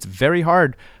it's very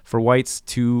hard for whites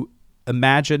to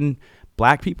imagine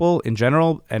Black people in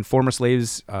general and former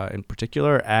slaves in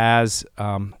particular as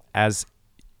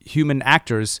human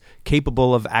actors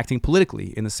capable of acting politically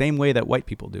in the same way that white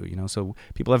people do. So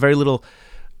people have very little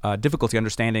difficulty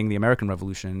understanding the American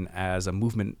Revolution as a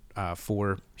movement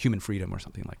for human freedom or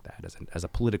something like that, as a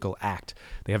political act.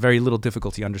 They have very little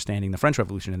difficulty understanding the French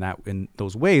Revolution in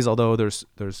those ways, although there's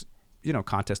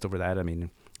contest over that. I mean,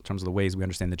 in terms of the ways we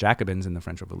understand the Jacobins in the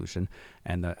French Revolution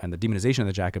and the demonization of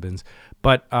the Jacobins.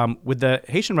 But with the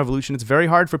Haitian Revolution, it's very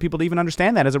hard for people to even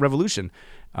understand that as a revolution.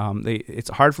 It's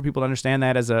hard for people to understand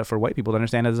that for white people to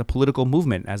understand it as a political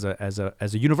movement, as a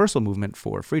universal movement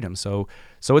for freedom. So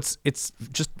it's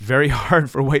just very hard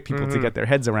for white people to get their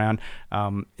heads around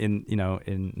in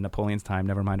Napoleon's time,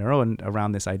 never mind our own,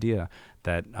 around this idea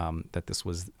that this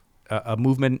was a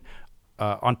movement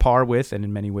on par with, and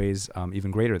in many ways even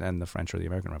greater than, the French or the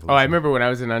American Revolution. Oh, I remember when I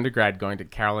was an undergrad going to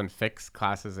Carolyn Fick's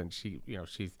classes, and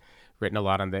she's written a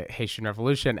lot on the Haitian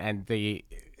Revolution, and the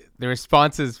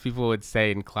responses people would say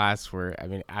in class were, I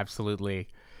mean, absolutely,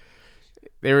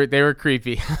 they were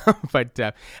creepy. But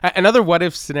another what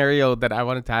if scenario that I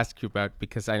wanted to ask you about,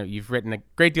 because I know you've written a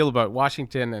great deal about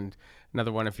Washington, and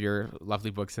another one of your lovely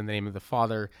books, In the Name of the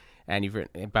Father, and you've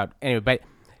written about but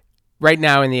right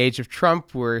now, in the age of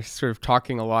Trump, we're sort of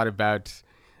talking a lot about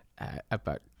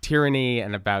tyranny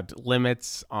and about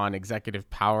limits on executive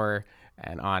power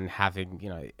and on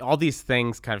having, all these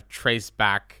things kind of trace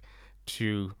back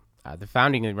to the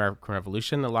founding of the American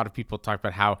Revolution. A lot of people talk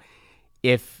about how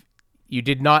if you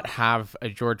did not have a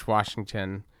George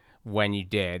Washington when you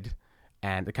did,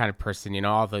 and the kind of person,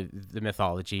 all the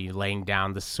mythology, laying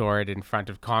down the sword in front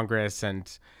of Congress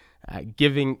and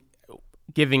giving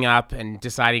up and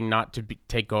deciding not to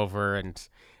take over, and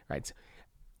right.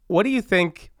 What do you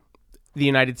think the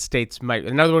United States might,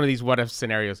 another one of these what if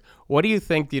scenarios, what do you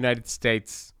think the United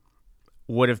States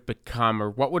would have become, or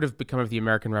what would have become of the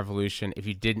American Revolution if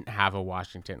you didn't have a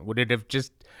Washington? Would it have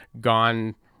just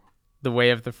gone the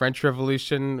way of the French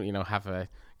Revolution? You know, have a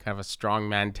kind of a strong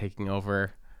man taking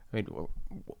over. I mean,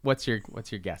 what's your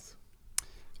guess?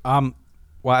 Well,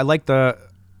 I like the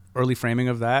early framing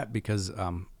of that because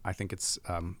I think it's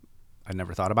I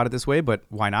never thought about it this way, but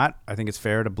why not? I think it's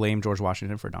fair to blame George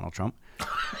Washington for Donald Trump.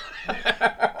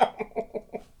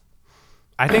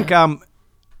 I think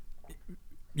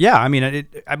yeah, I mean,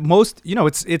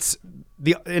 it's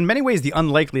the in many ways the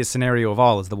unlikeliest scenario of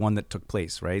all is the one that took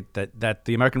place, right? That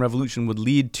the American Revolution would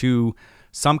lead to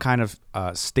some kind of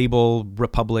stable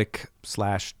republic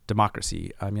 /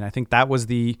 democracy. I mean, I think that was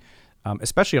the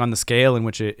especially on the scale in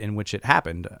which it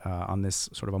happened, on this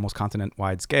sort of almost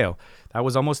continent-wide scale, that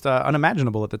was almost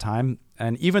unimaginable at the time.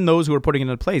 And even those who were putting it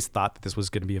into place thought that this was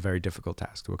going to be a very difficult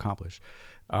task to accomplish.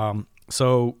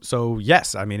 So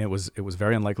yes, I mean, it was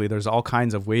very unlikely. There's all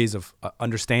kinds of ways of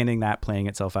understanding that playing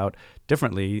itself out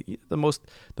differently. The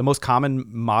most common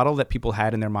model that people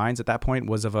had in their minds at that point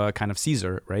was of a kind of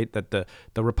Caesar, right? That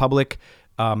the republic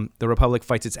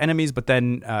fights its enemies, but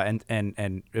then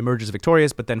and emerges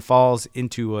victorious, but then falls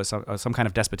into some kind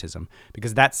of despotism,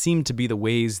 because that seemed to be the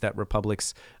ways that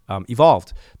republics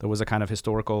evolved. There was a kind of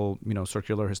historical,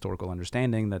 circular historical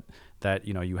understanding that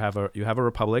you have a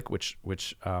republic which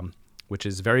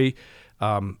is very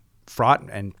fraught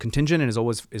and contingent and is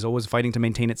always fighting to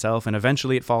maintain itself, and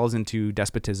eventually it falls into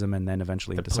despotism, and then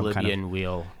eventually into some kind of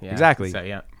wheel. Yeah. Exactly. So,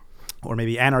 yeah. Or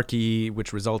maybe anarchy,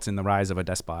 which results in the rise of a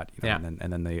despot, yeah. and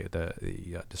then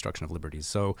the destruction of liberties.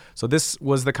 So this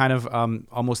was the kind of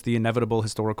almost the inevitable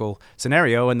historical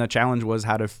scenario, and the challenge was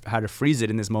how to freeze it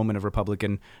in this moment of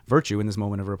Republican virtue, in this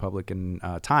moment of Republican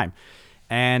time,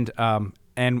 and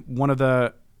one of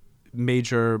the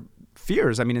major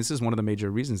fears. I mean, this is one of the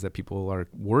major reasons that people are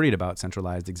worried about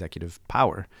centralized executive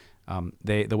power.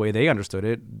 The way they understood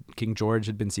it, King George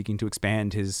had been seeking to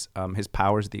expand his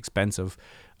powers at the expense of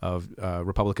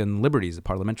Republican liberties,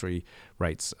 parliamentary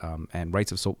rights, and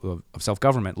rights of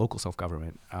self-government, local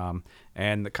self-government,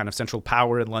 and the kind of central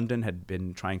power in London had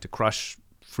been trying to crush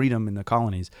freedom in the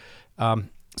colonies.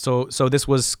 So this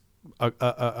was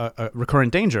a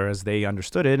recurrent danger as they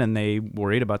understood it, and they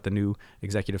worried about the new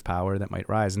executive power that might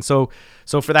rise. And so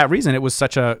for that reason, it was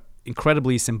such a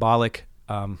incredibly symbolic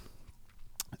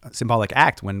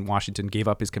act when Washington gave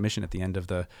up his commission at the end of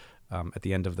the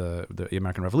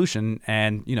American Revolution,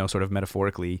 and sort of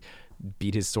metaphorically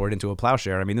beat his sword into a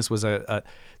plowshare. I mean, this was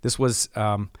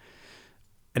an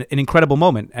incredible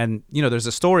moment. And there's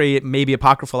a story, it may be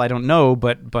apocryphal, I don't know,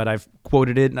 but I've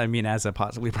quoted it, I mean, as a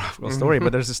possibly apocryphal story.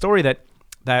 But there's a story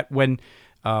that when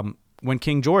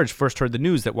King George first heard the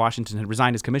news that Washington had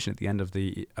resigned his commission at the end of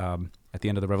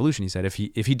the Revolution, he said, if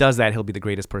he does that, he'll be the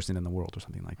greatest person in the world, or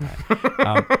something like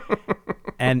that.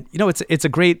 And it's a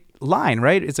great line,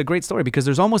 right? It's a great story because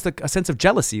there's almost a sense of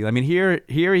jealousy. I mean, here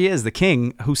he is, the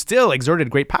king, who still exerted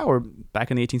great power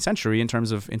back in the 18th century in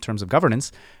terms of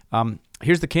governance.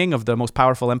 Here's the king of the most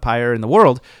powerful empire in the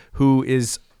world, who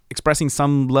is expressing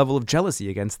some level of jealousy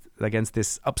against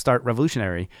this upstart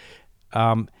revolutionary.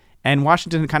 And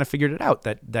Washington kind of figured it out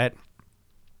that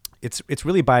it's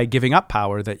really by giving up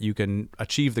power that you can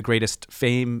achieve the greatest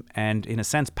fame and, in a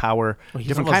sense, power,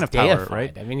 different kind of power,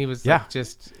 right? I mean, he was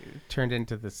just turned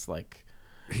into this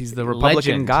he's the Republican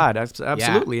legend. God,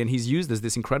 absolutely, and he's used as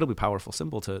this incredibly powerful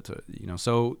symbol to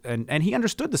So and he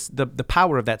understood the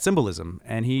power of that symbolism,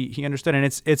 and he understood, and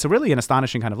it's really an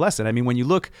astonishing kind of lesson. I mean, when you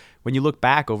look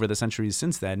back over the centuries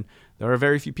since then, there are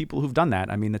very few people who've done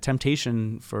that. I mean, the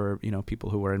temptation for people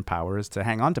who are in power is to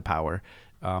hang on to power.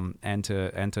 And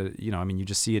to I mean, you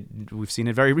just see it. We've seen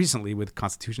it very recently with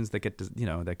constitutions that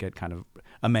get kind of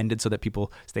amended so that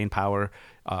people stay in power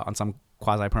on some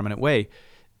quasi-permanent way.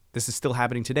 This is still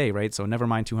happening today, right? So never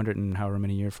mind 200 and however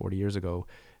many years, 40 years ago,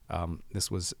 this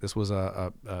was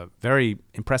a very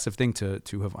impressive thing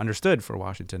to have understood for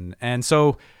Washington. And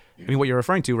so, I mean, what you're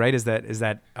referring to, right, is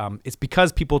that it's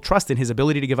because people trust in his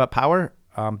ability to give up power,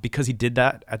 because he did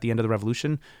that at the end of the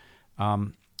Revolution.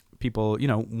 People,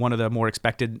 one of the more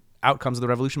expected outcomes of the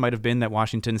revolution might have been that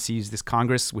Washington sees this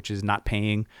Congress, which is not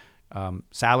paying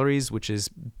salaries, which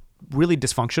is really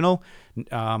dysfunctional,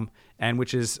 and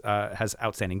which is has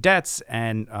outstanding debts,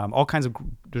 and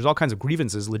there's all kinds of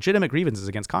grievances, legitimate grievances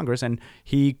against Congress, and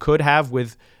he could have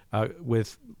with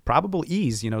probable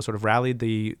ease, sort of rallied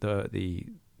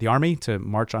the army to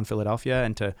march on Philadelphia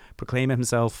and to proclaim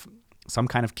himself some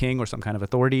kind of king or some kind of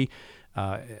authority,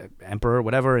 emperor,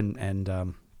 whatever,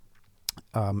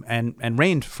 and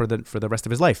reigned for the rest of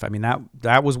his life. I mean,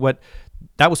 that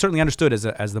was certainly understood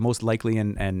as the most likely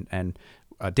and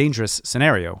dangerous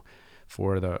scenario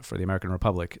for the American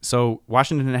Republic. So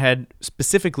Washington had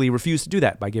specifically refused to do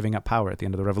that by giving up power at the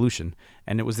end of the Revolution,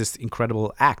 and it was this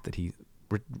incredible act that he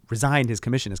resigned his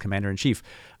commission as commander-in-chief.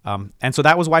 And so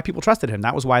that was why people trusted him.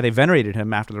 That was why they venerated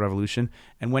him after the Revolution.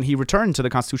 And when he returned to the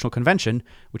Constitutional Convention,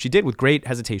 which he did with great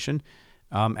hesitation,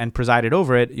 and presided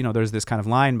over it, there's this kind of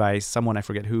line by someone, I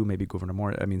forget who, maybe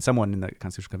someone in the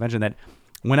Constitutional Convention, that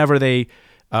whenever they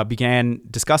began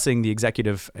discussing the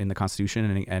executive in the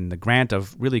Constitution and the grant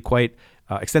of really quite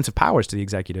extensive powers to the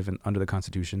executive under the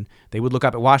Constitution, they would look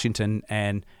up at Washington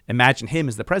and imagine him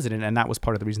as the president, and that was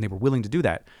part of the reason they were willing to do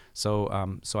that. So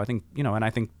I think, and I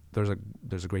think there's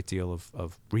a great deal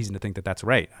of reason to think that that's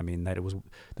right. I mean, that it was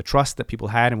the trust that people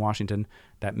had in Washington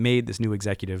that made this new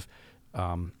executive,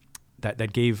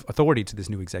 that gave authority to this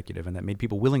new executive, and that made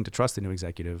people willing to trust the new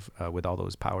executive with all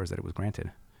those powers that it was granted.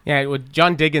 Yeah, what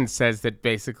John Diggins says that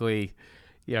basically,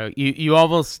 you're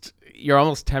almost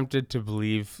tempted to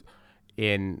believe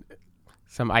in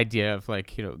some idea of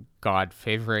God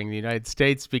favoring the United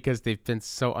States because they've been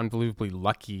so unbelievably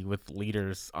lucky with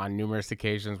leaders on numerous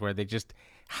occasions where they just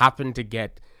happen to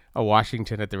get a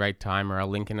Washington at the right time, or a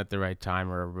Lincoln at the right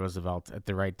time, or a Roosevelt at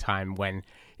the right time, when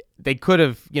they could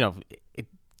have, it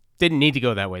didn't need to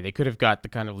go that way. They could have got the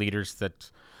kind of leaders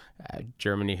that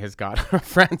Germany has got, or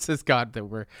France has got, that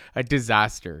were a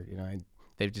disaster.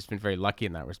 They've just been very lucky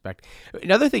in that respect.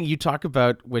 Another thing you talk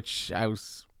about, which I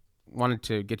wanted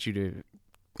to get you to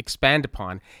expand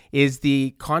upon, is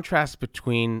the contrast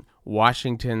between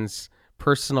Washington's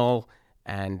personal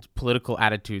and political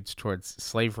attitudes towards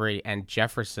slavery and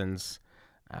Jefferson's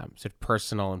sort of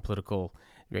personal and political.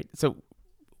 Right? So,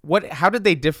 how did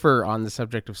they differ on the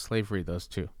subject of slavery? Those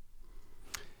two.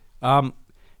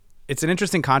 It's an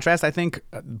interesting contrast. I think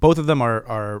both of them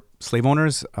are slave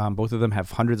owners. Both of them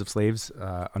have hundreds of slaves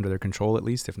under their control, at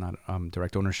least, if not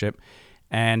direct ownership.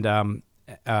 And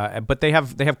but they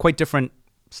have quite different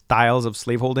styles of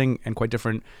slaveholding and quite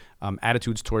different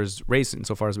attitudes towards race,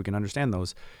 insofar as we can understand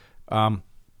those.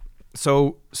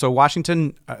 So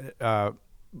Washington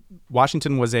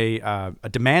was a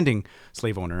demanding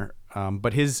slave owner,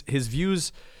 but his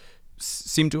views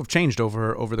seem to have changed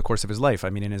over the course of his life. I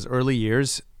mean, in his early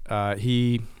years,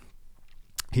 he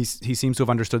seems to have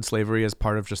understood slavery as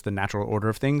part of just the natural order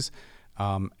of things,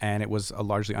 and it was a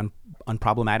largely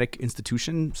unproblematic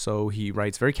institution. So he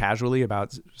writes very casually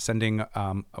about sending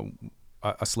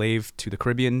a slave to the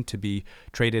Caribbean to be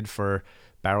traded for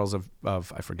barrels of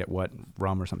I forget what,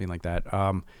 rum or something like that.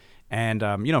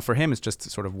 For him, it's just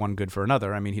sort of one good for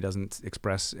another. I mean, he doesn't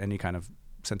express any kind of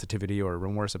sensitivity or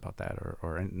remorse about that,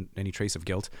 or any trace of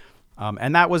guilt.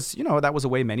 And that was a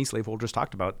way many slaveholders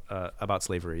talked about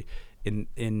slavery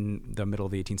in the middle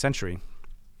of the 18th century.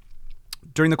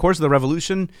 During the course of the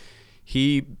Revolution,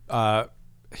 he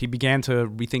began to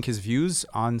rethink his views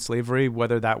on slavery,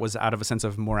 whether that was out of a sense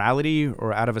of morality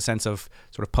or out of a sense of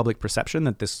sort of public perception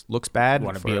that this looks bad.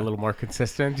 Want to be a little more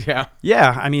consistent, yeah.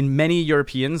 Yeah, I mean, many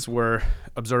Europeans were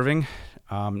observing,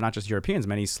 not just Europeans,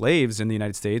 many slaves in the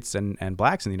United States and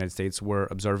blacks in the United States were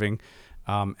observing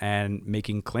and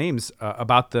making claims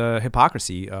about the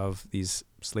hypocrisy of these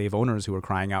slave owners who were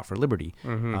crying out for liberty.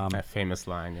 Mm-hmm. That famous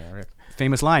line, yeah, right.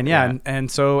 Famous line, yeah.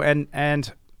 And so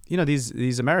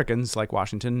these Americans, like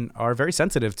Washington, are very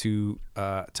sensitive to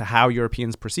how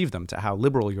Europeans perceive them, to how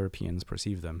liberal Europeans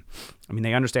perceive them. I mean,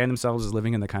 they understand themselves as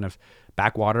living in the kind of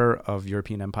backwater of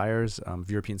European empires,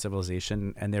 of European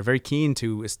civilization, and they're very keen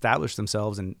to establish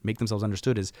themselves and make themselves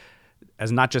understood as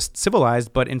not just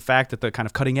civilized, but in fact at the kind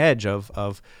of cutting edge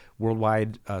of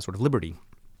worldwide sort of liberty,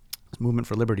 movement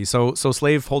for liberty. So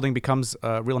slave holding becomes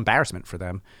a real embarrassment for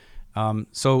them. But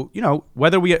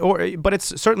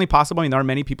it's certainly possible. I mean, there are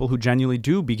many people who genuinely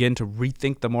do begin to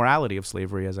rethink the morality of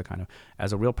slavery as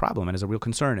a real problem and as a real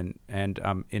concern, and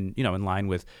in line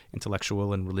with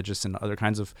intellectual and religious and other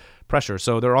kinds of pressure.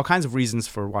 So there are all kinds of reasons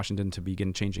for Washington to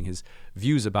begin changing his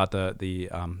views about the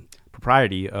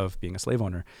propriety of being a slave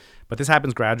owner. But this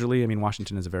happens gradually. I mean,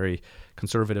 Washington is a very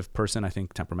conservative person, I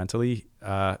think, temperamentally.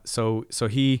 So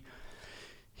he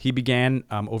began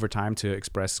over time to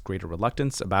express greater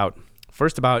reluctance about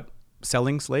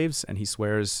selling slaves, and he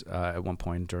swears at one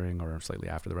point during or slightly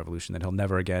after the Revolution that he'll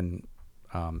never again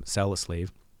sell a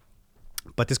slave.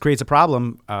 But this creates a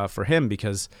problem for him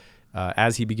because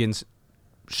as he begins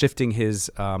shifting his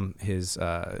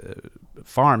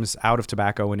farms out of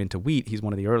tobacco and into wheat, he's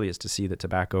one of the earliest to see that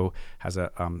tobacco has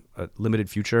a limited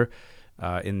future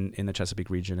in the Chesapeake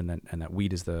region, and that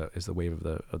wheat is the wave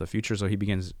of the future. So he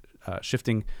begins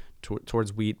shifting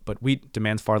towards wheat, but wheat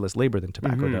demands far less labor than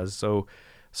tobacco does.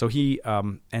 So he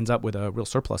ends up with a real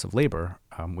surplus of labor,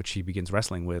 which he begins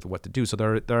wrestling with what to do. So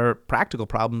there are practical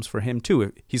problems for him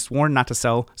too. He's sworn not to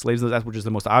sell slaves, which is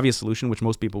the most obvious solution, which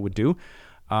most people would do.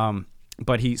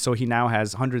 But he now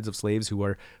has hundreds of slaves who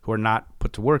are not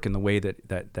put to work in the way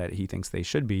that he thinks they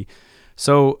should be.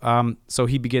 So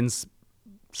he begins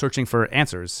searching for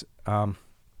answers.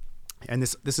 And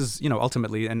this is,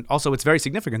 ultimately, and also it's very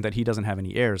significant that he doesn't have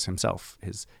any heirs himself.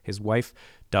 His wife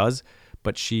does,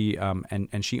 but she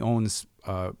and she owns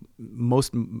I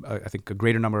think a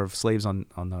greater number of slaves on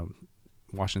the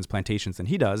Washington's plantations than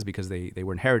he does, because they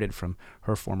were inherited from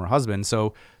her former husband.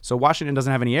 So Washington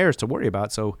doesn't have any heirs to worry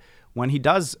about. So when he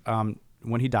dies,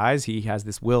 he has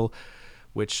this will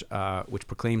which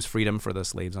proclaims freedom for the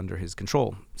slaves under his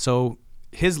control. So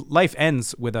his life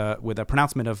ends with a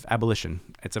pronouncement of abolition.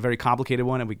 It's a very complicated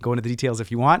one, and we can go into the details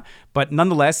if you want. But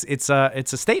nonetheless, it's a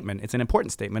statement. It's an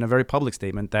important statement, a very public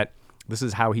statement, that this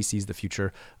is how he sees the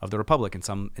future of the republic in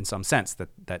some sense,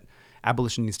 that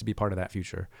abolition needs to be part of that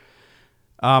future.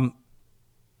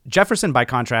 Jefferson, by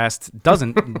contrast,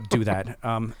 doesn't do that.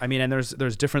 And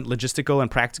there's different logistical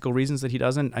and practical reasons that he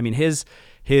doesn't. I mean, his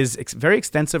very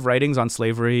extensive writings on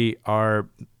slavery are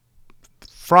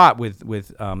fraught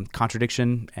with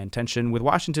contradiction and tension. With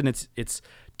Washington, it's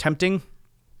tempting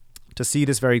to see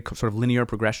this very sort of linear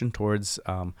progression towards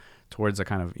a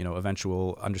kind of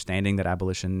eventual understanding that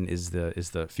abolition is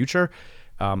the future.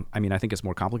 I think it's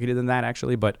more complicated than that,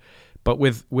 actually. But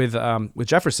with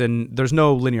Jefferson, there's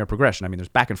no linear progression. I mean, there's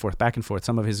back and forth.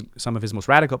 Some of his most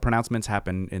radical pronouncements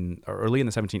happen early in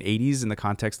the 1780s in the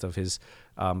context of his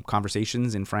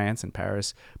conversations in France and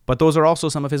Paris. But those are also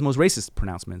some of his most racist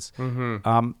pronouncements. And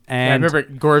I remember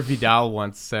Gore Vidal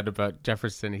once said about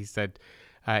Jefferson. He said,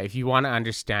 "If you want to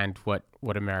understand what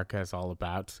America is all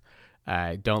about,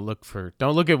 don't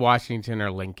look at Washington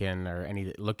or Lincoln or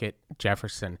look at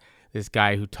Jefferson, this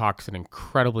guy who talks an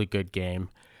incredibly good game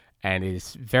and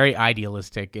is very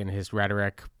idealistic in his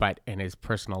rhetoric, but in his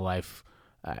personal life,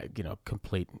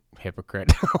 complete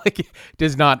hypocrite. Like,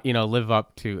 does not, live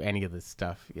up to any of this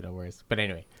stuff, but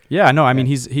anyway." Yeah, no, I mean,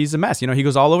 he's a mess. He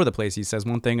goes all over the place. He says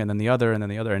one thing and then the other and then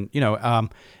the other. And,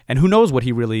 and who knows what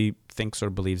he really thinks or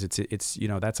believes. It's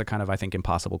that's a kind of, I think,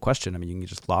 impossible question. I mean, you can get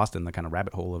just lost in the kind of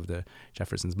rabbit hole of the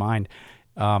Jefferson's mind.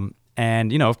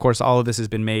 And, of course, all of this has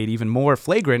been made even more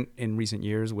flagrant in recent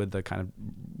years with the kind of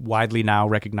widely now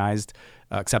recognized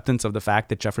acceptance of the fact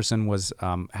that Jefferson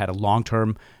had a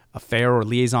long-term affair or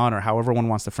liaison, or however one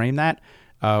wants to frame that,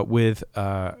 with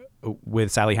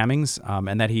Sally Hemings,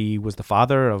 and that he was the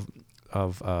father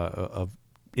of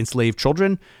enslaved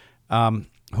children,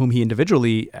 who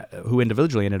individually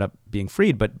ended up being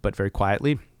freed, but very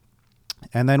quietly.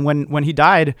 And then when he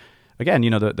died, again,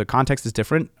 the context is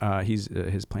different.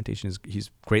 His plantation he's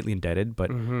greatly indebted,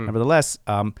 but nevertheless,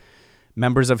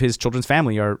 members of his children's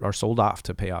family are sold off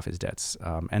to pay off his debts.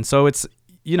 And so it's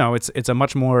a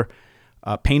much more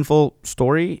painful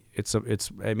story. If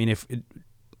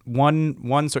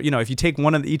you take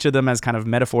each of them as kind of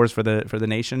metaphors for the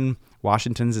nation,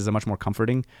 Washington's is a much more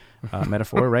comforting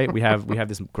metaphor, right? We have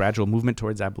this gradual movement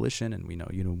towards abolition, and we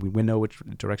know which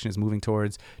direction it's moving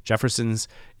towards. Jefferson's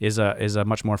is a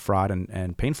much more fraught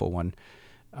and painful one.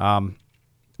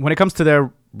 When it comes to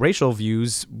their racial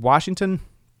views, Washington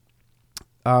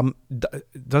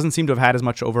doesn't seem to have had as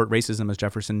much overt racism as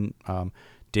Jefferson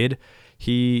did.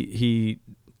 He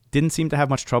didn't seem to have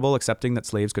much trouble accepting that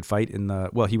slaves could fight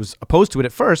he was opposed to it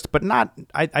at first, but not,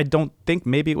 I don't think,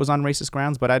 maybe it was on racist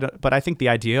grounds, but I think the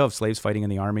idea of slaves fighting in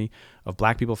the army, of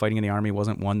black people fighting in the army,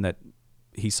 wasn't one that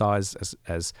he saw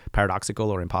as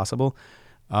paradoxical or impossible.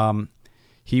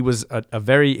 He was a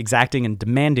very exacting and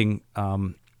demanding,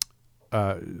 owner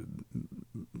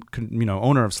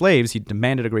of slaves. He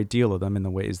demanded a great deal of them in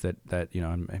the ways that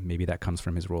maybe that comes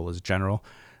from his role as general.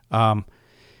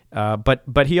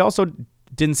 But he also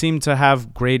didn't seem to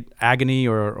have great agony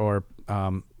or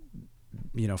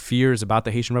fears about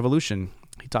the Haitian Revolution.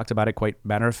 He talked about it quite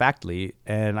matter-of-factly,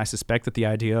 and I suspect that the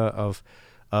idea of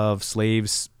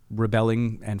slaves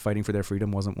rebelling and fighting for their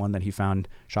freedom wasn't one that he found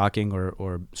shocking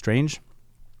or strange.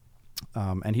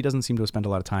 And he doesn't seem to have spent a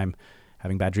lot of time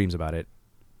having bad dreams about it.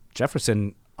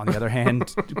 Jefferson, on the other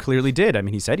hand, clearly did. I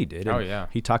mean, he said he did. Oh, yeah.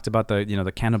 He talked about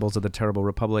the cannibals of the terrible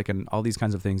republic and all these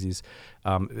kinds of things. He's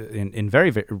in very,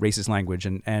 very racist language,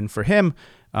 and for him,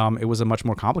 it was a much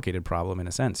more complicated problem in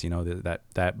a sense.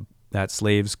 That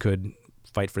slaves could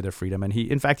fight for their freedom, and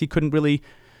he couldn't really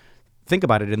think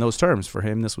about it in those terms. For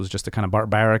him, this was just a kind of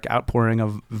barbaric outpouring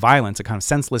of violence, a kind of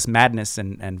senseless madness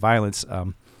and violence,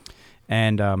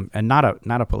 and not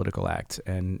a political act.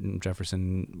 And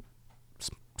Jefferson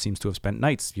seems to have spent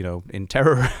nights, in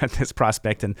terror at this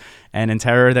prospect, and in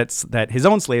terror that his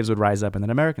own slaves would rise up and that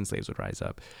American slaves would rise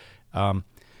up.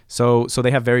 So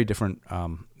they have very different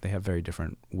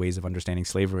ways of understanding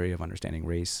slavery, of understanding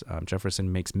race.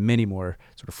 Jefferson makes many more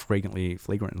sort of flagrantly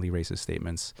racist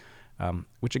statements,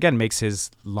 which again makes his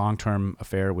long-term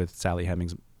affair with Sally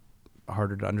Hemings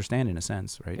harder to understand in a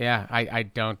sense, right? Yeah, I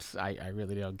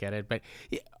really don't get it. But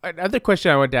another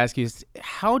question I wanted to ask you is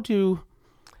how do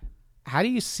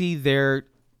you see their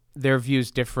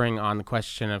views differing on the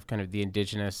question of kind of the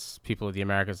indigenous people of the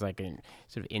Americas, like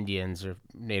sort of Indians or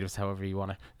natives, however you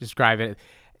want to describe it?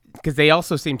 Because they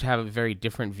also seem to have very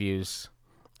different views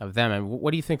of them. And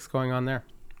what do you think's going on there?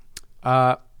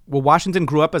 Well, Washington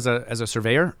grew up as a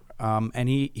surveyor, and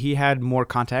he had more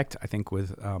contact, I think,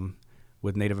 with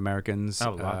Native Americans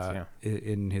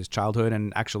in his childhood,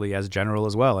 and actually as general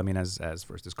as well. I mean, as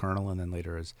first as colonel and then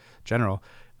later as general.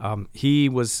 He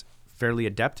was fairly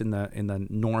adept in the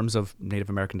norms of Native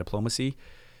American diplomacy.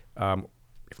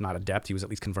 If not adept, he was at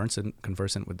least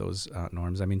conversant with those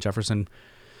norms. I mean, Jefferson,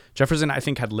 I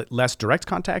think, had less direct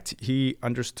contact. He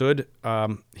understood.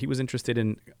 He was interested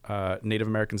in Native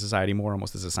American society more,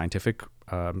 almost as a scientific,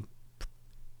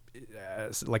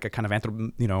 like a kind of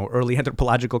early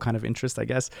anthropological kind of interest, I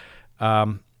guess. I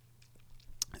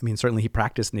mean, certainly he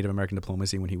practiced Native American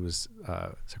diplomacy when he was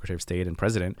Secretary of State and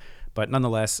president, but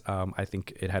nonetheless, I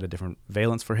think it had a different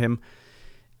valence for him.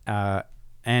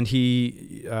 And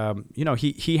he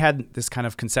had this kind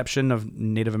of conception of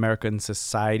Native American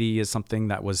society as something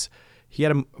that he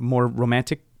had a more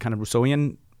romantic kind of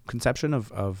Rousseauian conception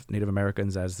of Native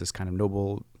Americans as this kind of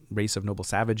noble race of noble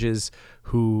savages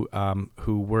who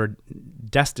were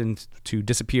destined to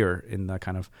disappear in the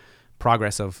kind of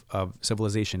progress of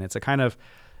civilization. It's a kind of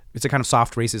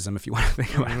soft racism, if you want to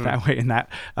think about it that way.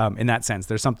 In that sense,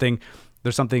 there's something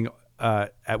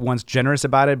at once generous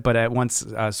about it, but at once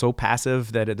so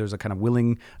passive that there's a kind of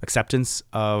willing acceptance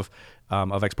of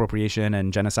expropriation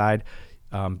and genocide,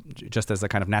 just as a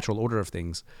kind of natural order of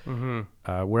things.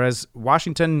 Whereas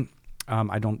Washington,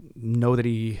 I don't know that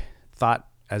he thought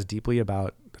as deeply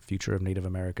about the future of Native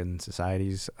American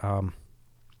societies.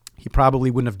 He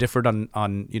probably wouldn't have differed on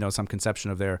some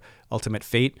conception of their ultimate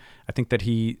fate. I think that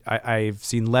I've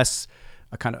seen less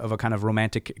a kind of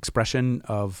romantic expression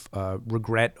of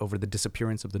regret over the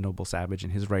disappearance of the noble savage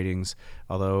in his writings.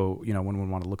 Although one would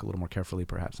want to look a little more carefully,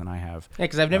 perhaps, than I have. Yeah,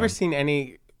 because I've never seen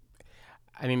any.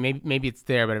 I mean, maybe it's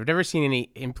there, but I've never seen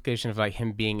any implication of like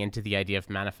him being into the idea of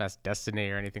manifest destiny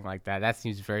or anything like that. That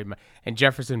seems very much, and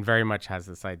Jefferson very much has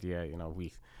this idea.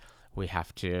 We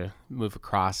have to move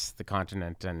across the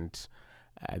continent, and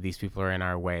these people are in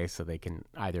our way, so they can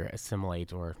either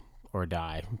assimilate or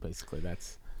die. Basically,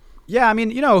 that's. Yeah, I mean,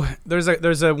 there's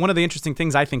one of the interesting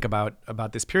things I think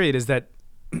about this period is that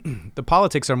the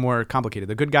politics are more complicated.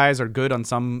 The good guys are good on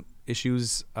some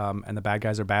issues, and the bad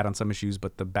guys are bad on some issues,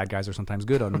 but the bad guys are sometimes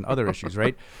good on other issues,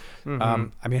 right?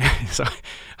 I mean, so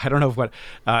I don't know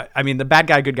the bad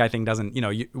guy, good guy thing doesn't,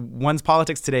 one's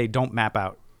politics today don't map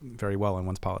out very well on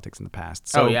one's politics in the past.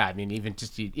 So, I mean, even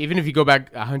if you go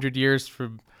back 100 years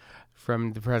from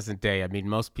the present day, I mean,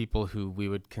 most people who we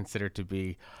would consider to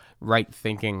be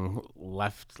right-thinking,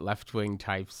 left-wing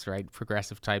types, right,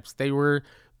 progressive types, they were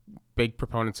big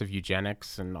proponents of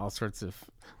eugenics and all sorts of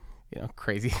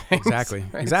crazy things. Exactly.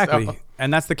 Right? Exactly. So,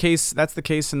 and that's the case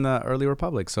in the early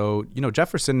republic. So,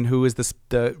 Jefferson, who is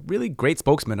the really great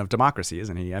spokesman of democracy,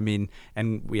 isn't he? I mean,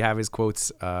 and we have his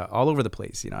quotes all over the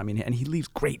place, I mean, and he leaves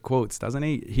great quotes, doesn't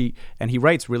he? He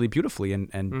writes really beautifully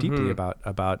and deeply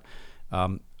about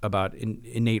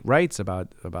innate rights,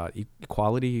 about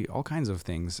equality, all kinds of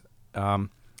things.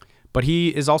 But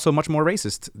he is also much more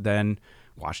racist than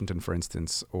Washington, for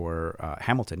instance, or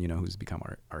Hamilton, who's become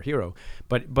our hero.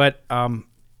 But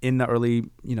in the early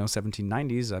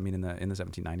 1790s, I mean in the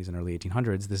 1790s and early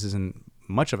 1800s, this isn't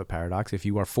much of a paradox. If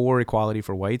you are for equality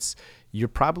for whites, you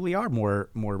probably are more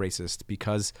racist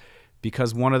because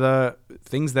one of the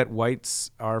things that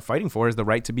whites are fighting for is the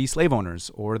right to be slave owners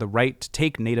or the right to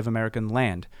take Native American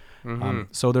land.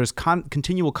 So there's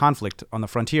continual conflict on the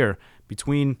frontier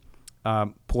between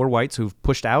poor whites who've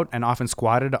pushed out and often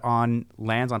squatted on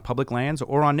public lands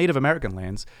or on Native American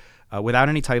lands without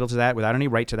any title to that, without any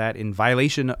right to that, in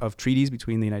violation of treaties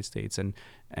between the United States and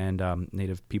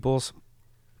Native peoples.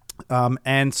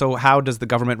 And so how does the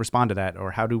government respond to that, or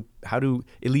how do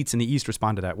elites in the East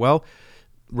respond to that? Well,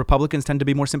 Republicans tend to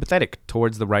be more sympathetic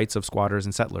towards the rights of squatters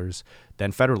and settlers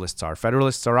than Federalists are.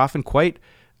 Federalists are often quite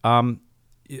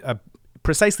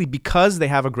precisely because they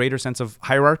have a greater sense of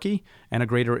hierarchy and a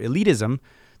greater elitism,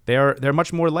 they're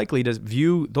much more likely to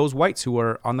view those whites who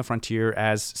are on the frontier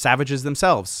as savages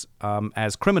themselves,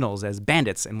 as criminals, as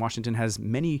bandits. And Washington has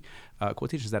many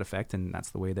quotations to that effect, and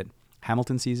that's the way that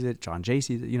Hamilton sees it, John Jay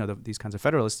sees it, these kinds of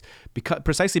Federalists,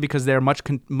 precisely because they're much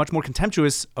more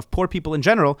contemptuous of poor people in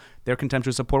general. They're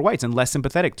contemptuous of poor whites and less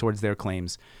sympathetic towards their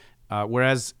claims.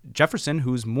 Whereas Jefferson,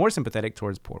 who's more sympathetic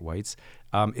towards poor whites,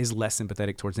 is less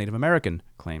sympathetic towards Native American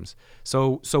claims.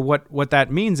 So what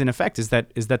that means in effect is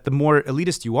that the more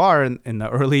elitist you are in the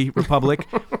early republic,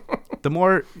 the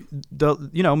more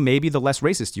maybe the less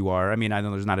racist you are. I mean, I know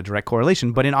there's not a direct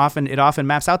correlation, but it often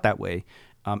maps out that way.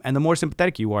 And the more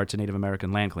sympathetic you are to Native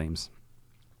American land claims.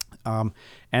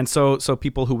 And so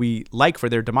people who we like for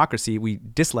their democracy, we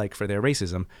dislike for their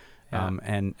racism.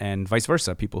 And vice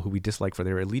versa. People who we dislike for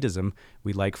their elitism,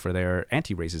 we like for their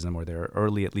anti-racism or their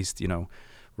early, at least,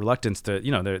 reluctance to,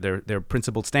 their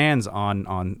principled stands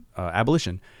on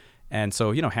abolition. And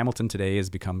so, Hamilton today has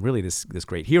become really this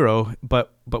great hero.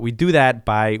 But we do that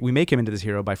we make him into this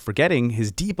hero by forgetting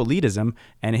his deep elitism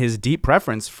and his deep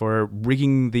preference for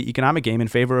rigging the economic game in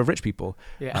favor of rich people.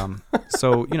 Yeah.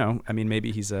 So,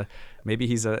 maybe he's a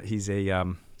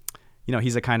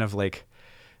kind of like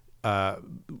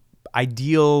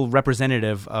ideal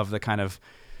representative of the kind of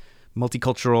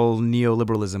multicultural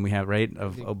neoliberalism we have, right?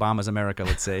 Of Obama's America,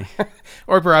 let's say.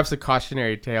 Or perhaps a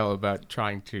cautionary tale about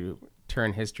trying to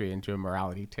turn history into a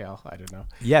morality tale. I don't know.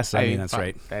 Yes, I mean, that's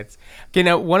right. That's okay.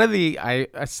 Now, I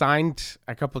assigned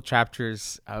a couple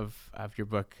chapters of your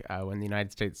book, When the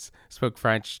United States Spoke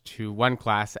French, to one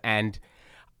class, and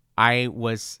I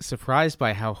was surprised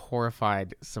by how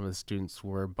horrified some of the students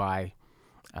were by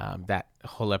that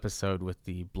whole episode with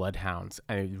the bloodhounds.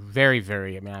 I mean, very,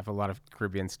 very. I have a lot of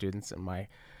Caribbean students in my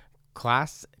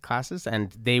classes,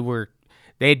 and they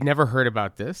had never heard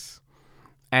about this.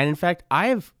 And in fact, I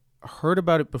have heard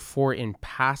about it before in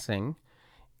passing,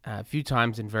 a few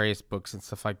times in various books and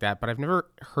stuff like that, but I've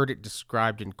never heard it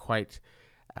described in quite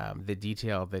the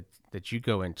detail that you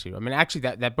go into. I mean, actually,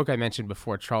 that book I mentioned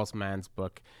before, Charles Mann's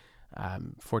book,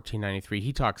 1493,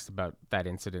 he talks about that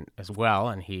incident as well,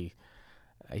 and he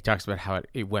talks about how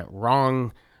it went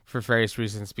wrong for various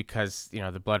reasons because,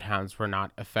 the bloodhounds were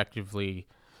not effectively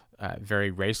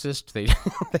very racist.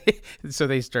 So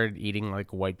they started eating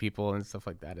like white people and stuff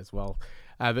like that as well.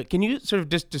 But can you sort of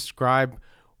just describe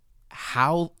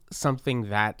how something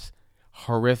that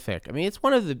horrific, I mean, it's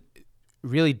one of the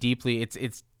really deeply,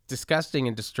 it's disgusting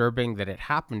and disturbing that it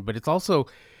happened, but it's also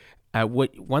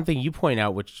one thing you point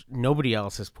out, which nobody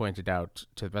else has pointed out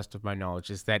to the best of my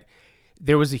knowledge, is that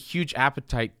there was a huge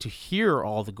appetite to hear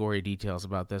all the gory details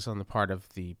about this on the part of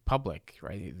the public,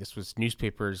 right? This was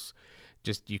newspapers,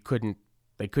 just they couldn't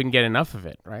get enough of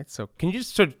it, right? So can you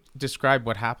just sort of describe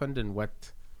what happened and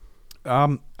what?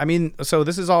 So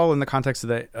this is all in the context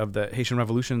of the Haitian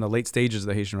Revolution, the late stages of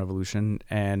the Haitian Revolution,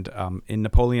 and in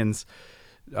Napoleon's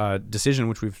decision,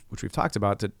 which we've talked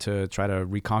about, to try to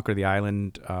reconquer the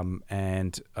island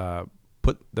and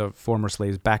put the former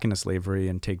slaves back into slavery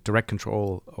and take direct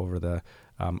control over the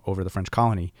French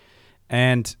colony.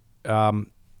 And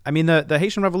the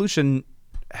Haitian Revolution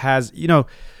has,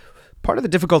 part of the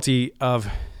difficulty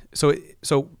of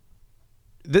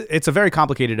it's a very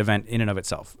complicated event in and of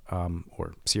itself,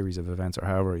 or series of events, or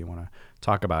however you want to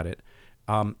talk about it.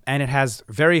 And it has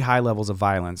very high levels of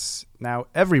violence. Now,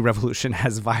 every revolution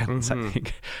has violence, I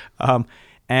think.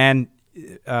 And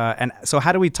so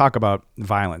how do we talk about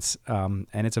violence? And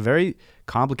it's a very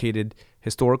complicated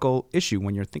historical issue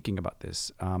when you're thinking about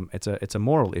this. It's a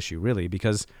moral issue, really,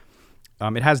 because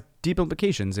it has deep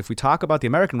implications. If we talk about the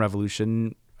American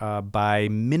Revolution by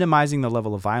minimizing the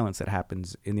level of violence that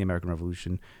happens in the American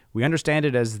Revolution, we understand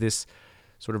it as this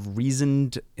sort of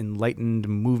reasoned, enlightened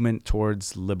movement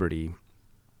towards liberty.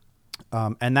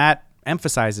 And that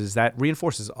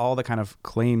reinforces all the kind of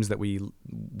claims that we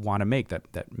want to make,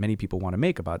 that many people want to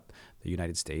make about the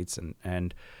United States,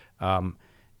 and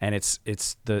it's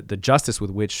the justice with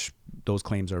which those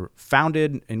claims are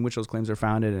founded,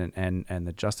 and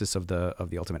the justice of the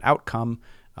ultimate outcome,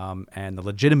 and the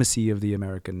legitimacy of the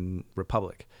American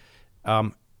Republic.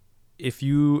 If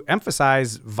you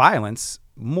emphasize violence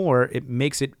more, it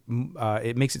makes it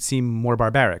seem more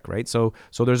barbaric, right? So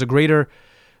there's a greater.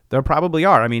 There probably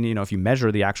are. I mean, if you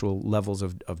measure the actual levels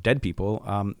of dead people,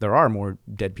 there are more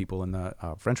dead people in the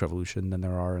French Revolution than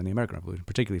there are in the American Revolution,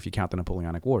 particularly if you count the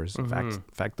Napoleonic Wars. In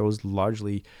fact, those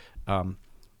largely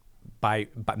by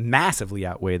massively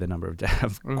outweigh the number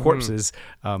of corpses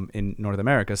in North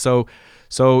America. So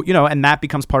and that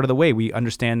becomes part of the way we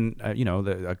understand.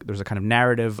 There's a kind of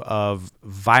narrative of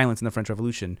violence in the French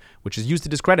Revolution, which is used to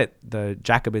discredit the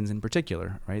Jacobins in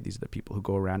particular. Right? These are the people who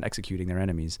go around executing their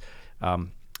enemies.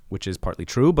 which is partly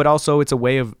true, but also it's a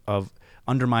way of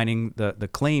undermining the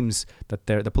claims that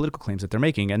the political claims that they're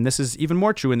making. And this is even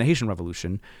more true in the Haitian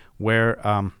Revolution,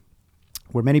 where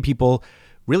many people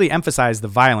really emphasize the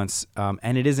violence,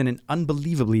 and it is an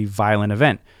unbelievably violent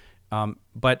event.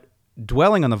 But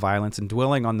dwelling on the violence and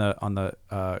dwelling on the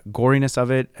goriness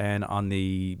of it and on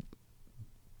the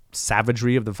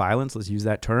savagery of the violence, let's use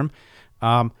that term,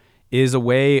 is a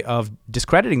way of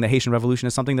discrediting the Haitian Revolution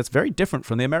as something that's very different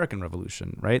from the American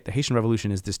Revolution, right? The Haitian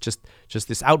Revolution is this just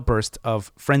this outburst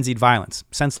of frenzied violence,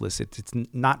 senseless. It's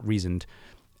not reasoned,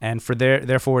 and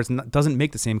therefore it doesn't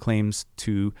make the same claims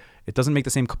it doesn't make the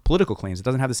same political claims. It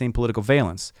doesn't have the same political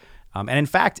valence, and in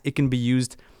fact, it can be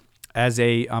used as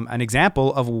an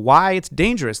example of why it's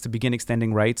dangerous to begin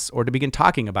extending rights or to begin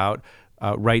talking about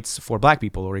rights for Black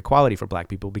people or equality for Black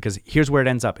people, because here's where it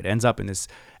ends up. It ends up in this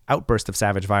outburst of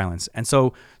savage violence. And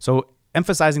so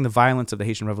emphasizing the violence of the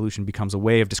Haitian Revolution becomes a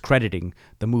way of discrediting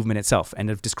the movement itself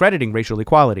and of discrediting racial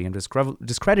equality and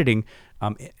discrediting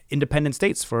independent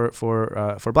states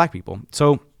for Black people.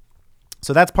 So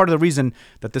that's part of the reason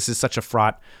that this is such a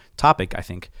fraught topic, I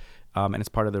think, and it's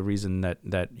part of the reason that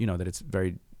it's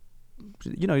very,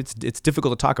 it's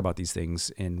difficult to talk about these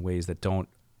things in ways that don't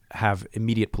have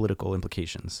immediate political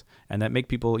implications and that make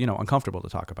people uncomfortable to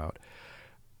talk about.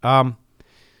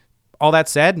 All that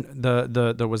said,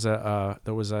 there was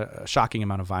a shocking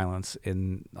amount of violence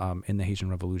in the Haitian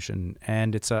Revolution,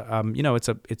 and it's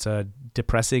a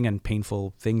depressing and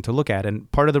painful thing to look at. And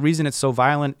part of the reason it's so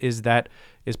violent is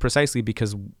precisely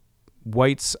because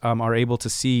whites are able to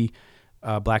see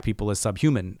Black people as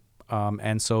subhuman,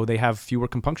 and so they have fewer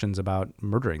compunctions about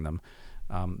murdering them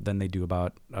than they do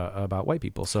about white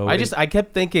people. So I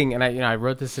kept thinking, and I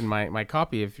wrote this in my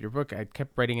copy of your book. I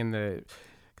kept writing in the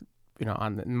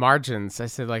on the margins, I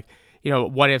said,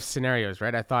 what if scenarios,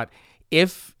 right? I thought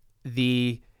if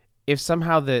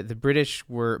somehow the British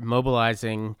were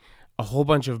mobilizing a whole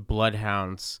bunch of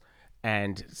bloodhounds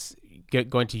and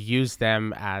going to use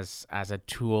them as a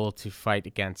tool to fight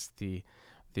against the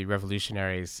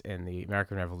revolutionaries in the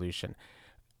American Revolution,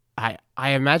 I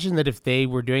imagine that if they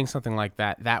were doing something like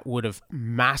that, that would have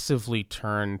massively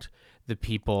turned the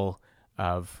people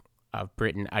of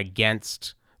Britain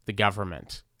against the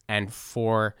government and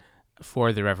for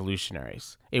the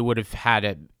revolutionaries. It would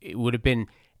have been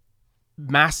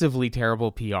massively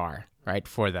terrible PR, right,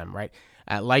 for them, right?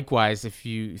 Likewise, if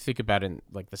you think about it in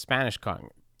the Spanish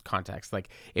context,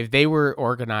 if they were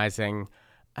organizing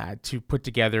to put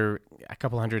together a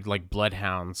couple hundred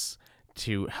bloodhounds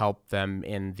to help them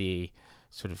in the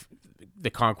sort of the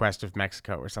conquest of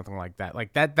Mexico or something like that,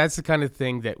 that's the kind of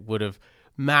thing that would have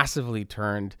massively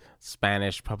turned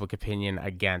Spanish public opinion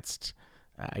against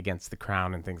the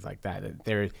crown and things like that.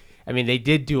 They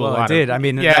did do a lot. They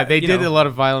did a lot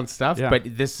of violent stuff, but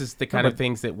this is the kind of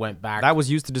things that went back. That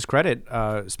was used to discredit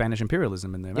Spanish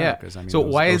imperialism in the Americas. So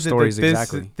why is it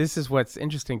that this is what's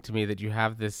interesting to me, that you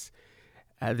have this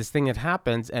thing that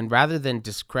happens, and rather than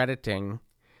discrediting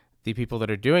the people that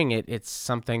are doing it, it's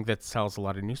something that sells a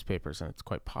lot of newspapers and it's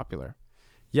quite popular.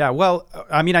 Yeah, well,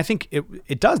 I think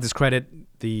it does discredit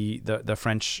the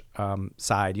French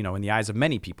side, in the eyes of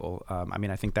many people.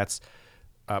 I think that's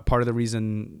part of the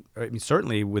reason.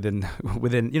 Certainly within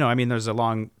there's a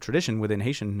long tradition within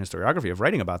Haitian historiography of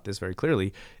writing about this very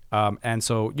clearly, and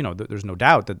so there's no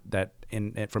doubt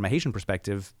that from a Haitian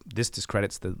perspective, this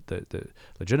discredits the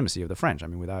legitimacy of the French.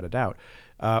 Without a doubt.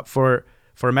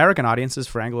 For American audiences,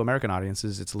 for Anglo-American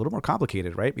audiences, it's a little more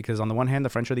complicated, right? Because on the one hand, the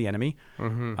French are the enemy.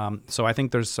 Mm-hmm. So I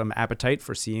think there's some appetite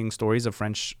for seeing stories of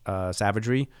French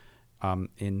savagery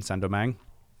in Saint-Domingue.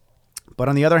 But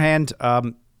on the other hand,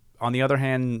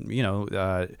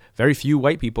 very few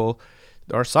white people,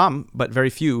 or some, but very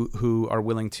few, who are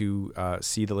willing to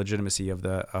see the legitimacy of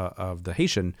the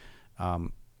Haitian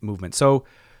movement. So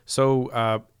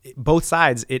both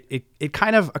sides, it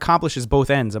kind of accomplishes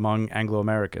both ends among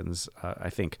Anglo-Americans, I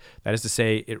think. That is to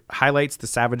say, it highlights the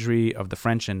savagery of the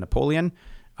French and Napoleon,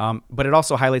 but it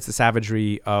also highlights the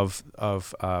savagery of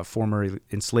former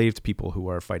enslaved people who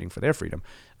are fighting for their freedom.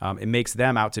 It makes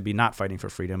them out to be not fighting for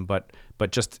freedom, but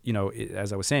just,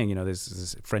 as I was saying, there's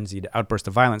this frenzied outburst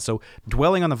of violence. So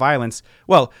dwelling on the violence,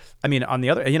 on the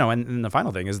other, and the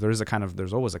final thing is there's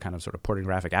always a kind of sort of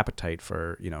pornographic appetite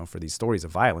for these stories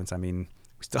of violence.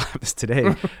 We still have this today.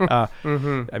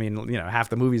 Mm-hmm. Half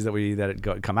the movies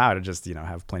that come out are just,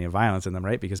 have plenty of violence in them,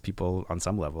 right? Because people on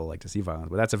some level like to see violence,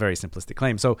 but that's a very simplistic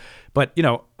claim. So, but,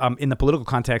 in the political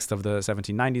context of the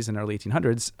 1790s and early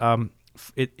 1800s,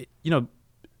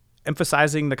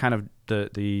 emphasizing the kind of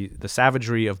the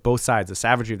savagery of both sides, the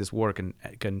savagery of this war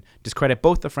can discredit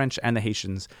both the French and the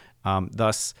Haitians,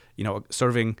 thus,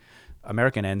 serving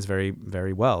American ends very,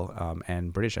 very well,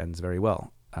 and British ends very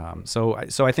well. So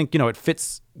I think, it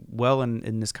fits well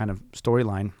in this kind of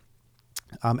storyline.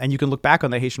 And you can look back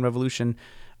on the Haitian Revolution,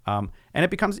 and it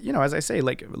becomes, as I say,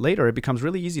 like later, it becomes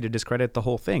really easy to discredit the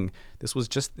whole thing. This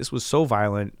was so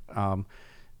violent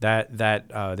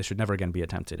that this should never again be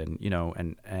attempted.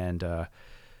 And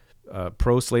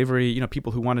pro-slavery,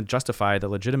 people who want to justify the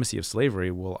legitimacy of slavery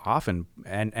will often,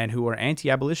 and who are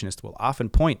anti-abolitionist, will often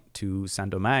point to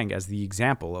Saint-Domingue as the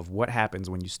example of what happens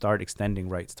when you start extending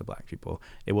rights to black people.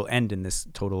 It will end in this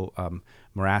total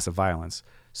morass of violence.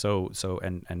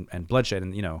 And bloodshed,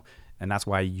 and that's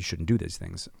why you shouldn't do these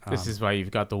things. This is why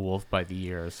you've got the wolf by the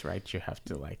ears, right? You have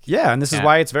to and this is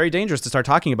why it's very dangerous to start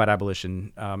talking about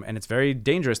abolition, and it's very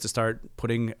dangerous to start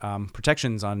putting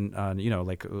protections on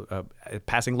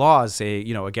passing laws, say,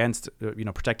 against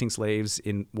protecting slaves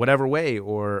in whatever way,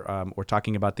 or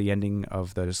talking about the ending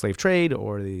of the slave trade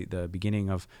or the beginning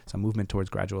of some movement towards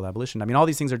gradual abolition. I mean, all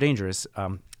these things are dangerous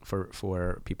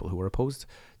for people who are opposed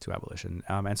to abolition,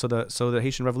 and so the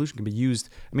Haitian Revolution can be used.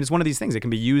 I mean, it's one of these things. It can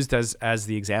be used as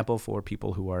the example for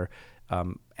people who are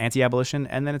anti-abolition,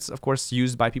 and then it's of course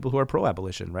used by people who are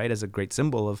pro-abolition, right, as a great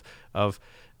symbol of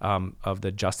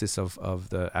the justice of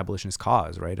the abolitionist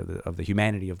cause, right, of the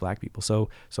humanity of black people. So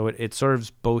it serves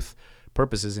both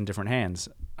purposes in different hands,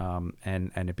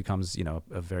 and it becomes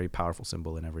a very powerful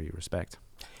symbol in every respect.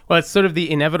 Well, it's sort of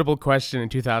the inevitable question in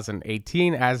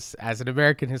 2018 as an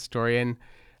American historian.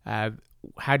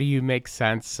 How do you make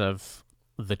sense of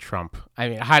the Trump? I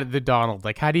mean, how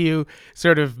do you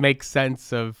sort of make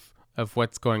sense of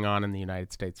what's going on in the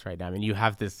United States right now? I mean, you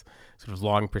have this sort of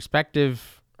long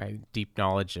perspective, right? Deep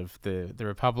knowledge of the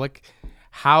Republic.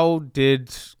 How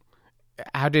did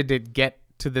it get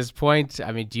to this point?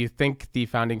 I mean, do you think the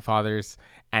founding fathers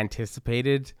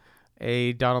anticipated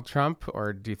a Donald Trump,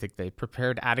 or do you think they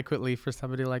prepared adequately for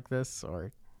somebody like this?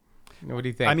 Or what do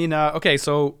you think? I mean, okay,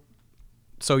 so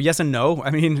yes and no.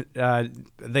 I mean,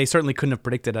 they certainly couldn't have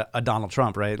predicted a Donald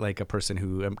Trump, right? Like a person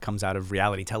who comes out of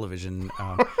reality television,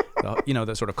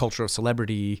 the sort of culture of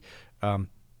celebrity.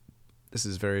 This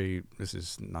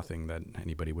is nothing that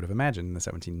anybody would have imagined in the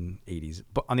 1780s.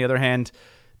 But on the other hand,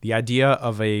 the idea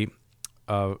of a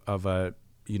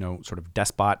sort of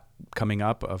despot coming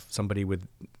up, of somebody with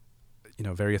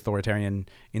very authoritarian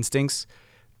instincts,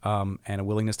 and a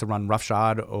willingness to run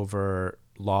roughshod over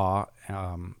law,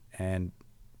 and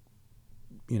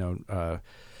the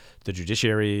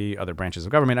judiciary, other branches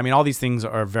of government. I mean, all these things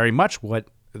are very much what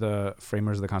the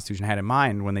framers of the Constitution had in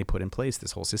mind when they put in place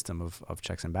this whole system of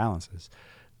checks and balances.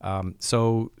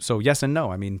 So yes and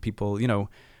no. I mean, people,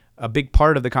 a big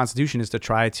part of the Constitution is to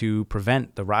try to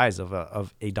prevent the rise of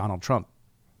a Donald Trump.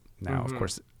 Now, of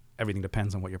course, everything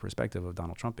depends on what your perspective of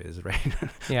Donald Trump is, right?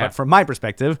 Yeah. But from my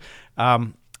perspective,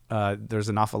 there's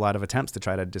an awful lot of attempts to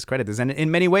try to discredit this. And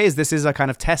in many ways, this is a kind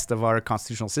of test of our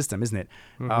constitutional system, isn't it?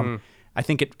 I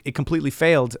think it completely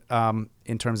failed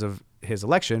in terms of his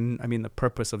election. I mean, the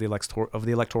purpose of the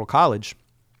Electoral College,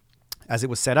 as it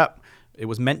was set up, it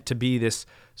was meant to be this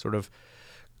sort of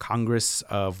Congress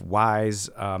of wise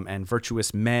and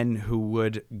virtuous men who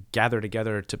would gather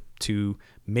together to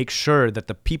make sure that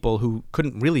the people who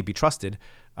couldn't really be trusted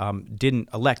didn't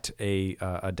elect a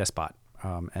despot,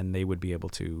 and they would be able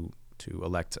to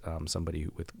elect somebody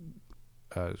with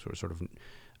sort of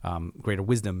greater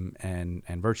wisdom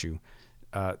and virtue.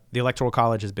 The Electoral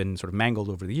College has been sort of mangled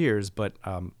over the years, but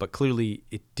clearly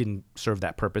it didn't serve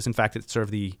that purpose. In fact, it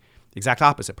served the exact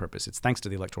opposite purpose. It's thanks to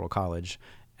the Electoral College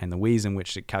and the ways in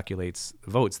which it calculates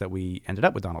votes that we ended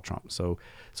up with Donald Trump. So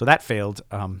that failed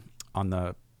on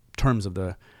the terms of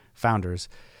the founders.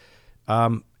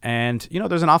 And,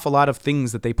 there's an awful lot of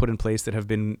things that they put in place that have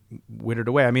been withered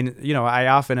away. I mean, I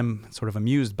often am sort of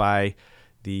amused by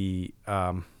the,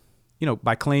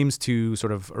 by claims to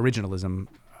sort of originalism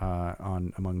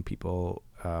among people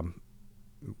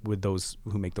with those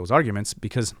who make those arguments,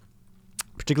 because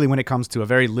particularly when it comes to a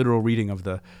very literal reading of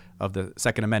the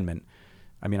Second Amendment,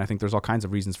 I mean, I think there's all kinds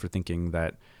of reasons for thinking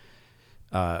that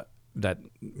the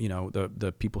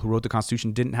people who wrote the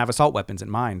Constitution didn't have assault weapons in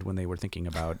mind when they were thinking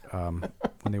about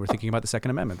the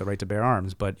Second Amendment, the right to bear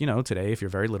arms. But today, if you're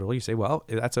very literal, you say, well,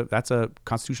 that's a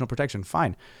constitutional protection,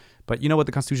 fine. But what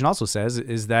the Constitution also says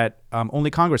is that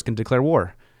only Congress can declare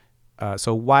war.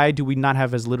 So why do we not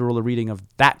have as literal a reading of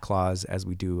that clause as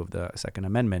we do of the Second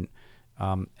Amendment?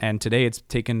 And today, it's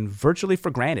taken virtually for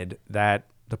granted that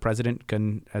the president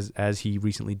can, as he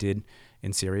recently did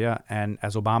in Syria, and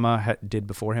as Obama did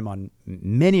before him on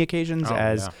many occasions,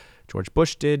 George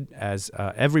Bush did, as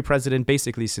every president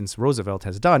basically since Roosevelt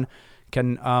has done,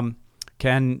 can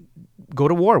can go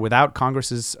to war without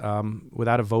Congress's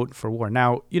without a vote for war.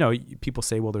 Now, people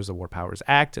say, well, there's a War Powers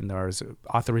Act and there's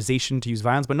authorization to use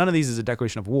violence, but none of these is a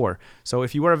declaration of war. So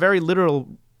if you were a very literal,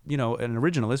 an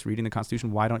originalist reading the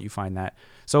Constitution, why don't you find that?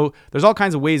 So there's all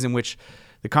kinds of ways in which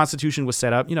the Constitution was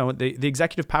set up. The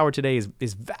executive power today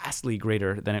is vastly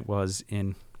greater than it was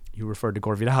in. You referred to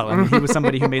Gore Vidal. I mean, he was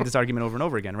somebody who made this argument over and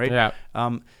over again, right? Yeah.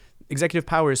 Executive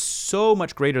power is so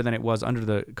much greater than it was under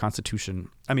the Constitution.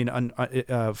 I mean,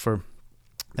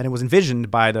 than it was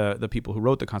envisioned by the people who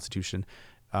wrote the Constitution,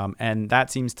 and that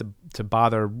seems to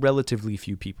bother relatively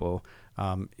few people,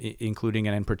 including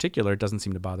and in particular, it doesn't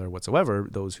seem to bother whatsoever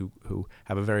those who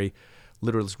have a very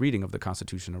literalist reading of the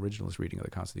Constitution, originalist reading of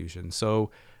the Constitution.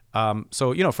 So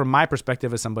from my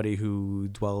perspective as somebody who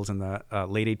dwells in the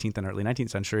late 18th and early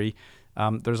 19th century,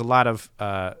 there's a lot of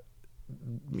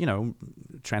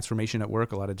transformation at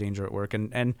work, a lot of danger at work.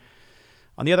 And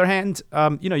on the other hand,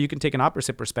 you can take an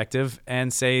opposite perspective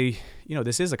and say,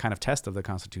 this is a kind of test of the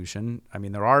Constitution. I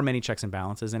mean, there are many checks and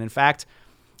balances. And in fact,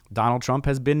 Donald Trump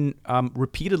has been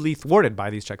repeatedly thwarted by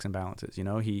these checks and balances.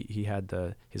 He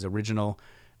had his original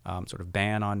sort of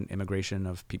ban on immigration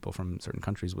of people from certain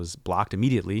countries was blocked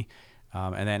immediately,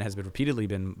 and then has repeatedly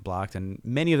been blocked. And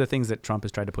many of the things that Trump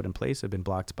has tried to put in place have been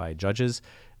blocked by judges.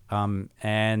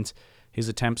 And his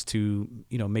attempts to,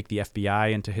 make the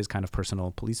FBI into his kind of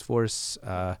personal police force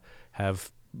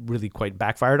have really quite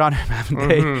backfired on him, haven't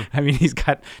they? I mean, he's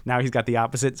got the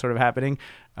opposite sort of happening,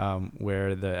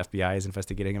 where the FBI is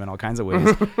investigating him in all kinds of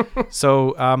ways.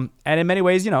 So, and in many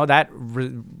ways, that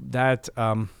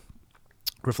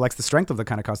reflects the strength of the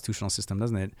kind of constitutional system,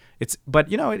 doesn't it?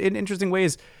 But in interesting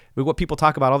ways, what people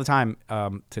talk about all the time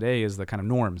today is the kind of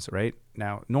norms, right?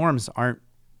 Now, norms aren't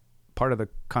part of the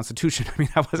Constitution. I mean,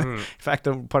 that wasn't. In fact,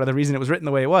 part of the reason it was written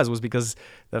the way it was because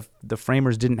the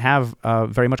framers didn't have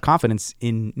very much confidence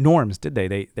in norms, did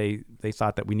they? They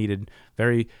thought that we needed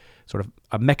very sort of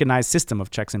a mechanized system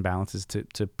of checks and balances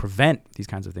to prevent these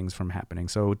kinds of things from happening.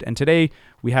 So, and today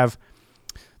we have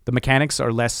the mechanics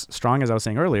are less strong, as I was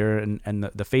saying earlier, and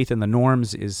the faith in the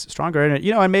norms is stronger. And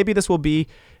and maybe this will be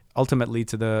ultimately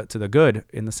to the good,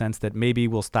 in the sense that maybe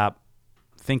we'll stop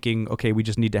thinking, okay, we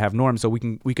just need to have norms, so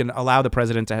we can allow the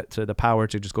president to the power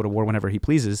to just go to war whenever he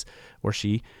pleases, or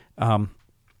she, and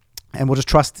we'll just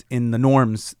trust in the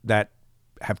norms that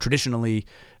have traditionally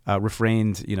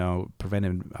refrained,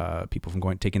 prevented people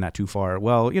from taking that too far.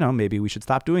 Well, maybe we should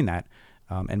stop doing that,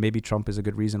 and maybe Trump is a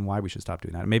good reason why we should stop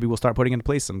doing that. And maybe we'll start putting into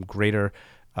place some greater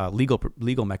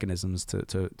legal mechanisms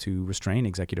to restrain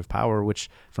executive power, which,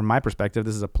 from my perspective,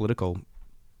 this is a political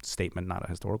statement, not a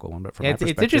historical one, but from my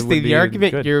perspective, it's interesting. The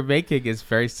argument you're making is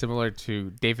very similar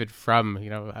to David Frum,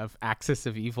 of Axis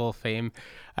of Evil fame.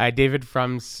 David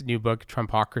Frum's new book,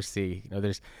 Trumpocracy.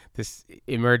 There's this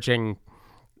emerging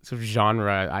sort of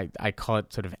genre. I call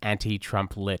it sort of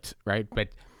anti-Trump lit, right? But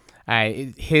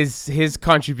his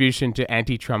contribution to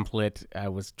anti-Trump lit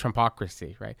was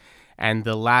Trumpocracy, right? And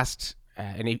the last,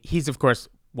 and he's of course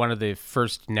one of the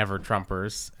first never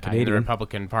Trumpers in the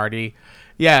Republican Party.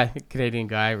 Yeah, Canadian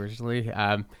guy originally.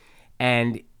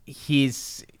 And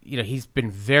he's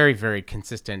been very, very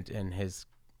consistent in his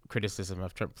criticism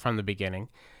of Trump from the beginning.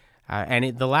 And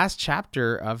in the last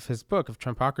chapter of his book, of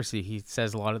Trumpocracy, he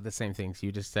says a lot of the same things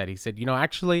you just said. He said,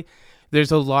 actually,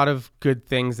 there's a lot of good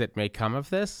things that may come of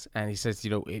this. And he says,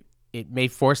 it may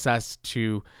force us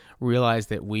to realize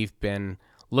that we've been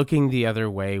looking the other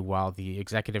way while the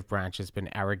executive branch has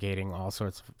been arrogating all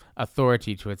sorts of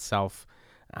authority to itself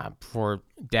for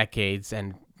decades,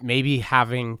 and maybe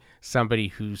having somebody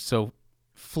who so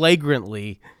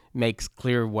flagrantly makes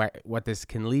clear what this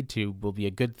can lead to will be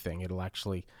a good thing. It'll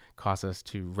actually cause us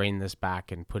to rein this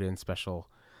back and put in special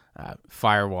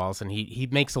firewalls. And he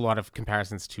makes a lot of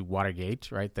comparisons to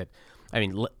Watergate, right? That, I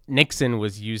mean, Nixon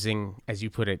was using, as you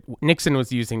put it, the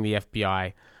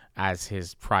FBI as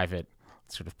his private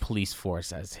sort of police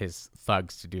force, as his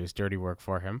thugs to do his dirty work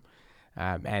for him.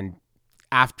 And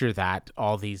after that,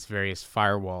 all these various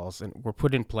firewalls were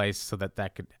put in place so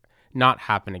that could not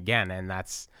happen again. And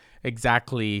that's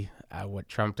exactly what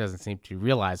Trump doesn't seem to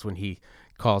realize when he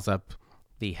calls up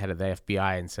the head of the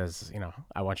FBI and says,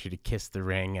 I want you to kiss the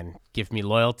ring and give me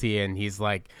loyalty. And he's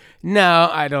like, no,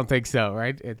 I don't think so.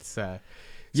 Right. It's,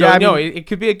 it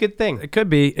could be a good thing. It could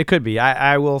be.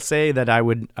 I will say that I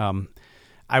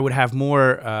would have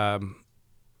more,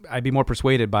 I'd be more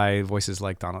persuaded by voices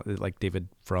like David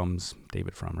Frum,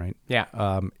 right?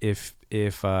 Yeah. If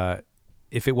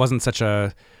it wasn't such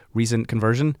a recent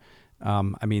conversion,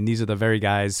 I mean, these are the very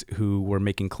guys who were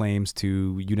making claims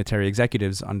to unitary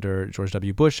executives under George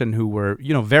W. Bush, and who were,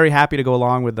 very happy to go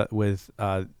along with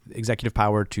executive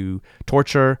power to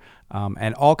torture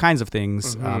and all kinds of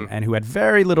things, and who had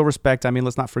very little respect. I mean,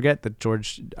 let's not forget that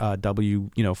George W.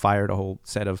 Fired a whole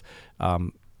set of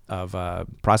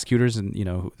prosecutors,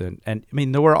 and I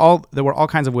mean, there were all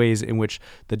kinds of ways in which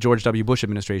the George W. Bush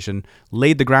administration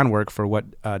laid the groundwork for what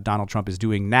Donald Trump is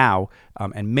doing now,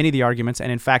 and many of the arguments,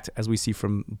 and in fact, as we see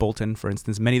from Bolton, for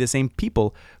instance, many of the same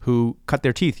people who cut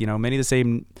their teeth, many of the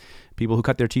same people who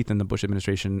cut their teeth in the Bush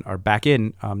administration are back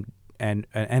in and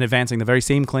advancing the very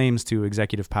same claims to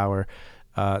executive power,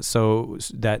 so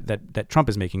that Trump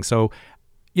is making. So,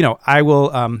 I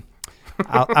will.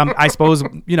 I suppose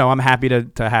I'm happy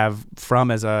to have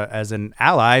Frum as an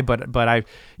ally, but I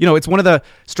it's one of the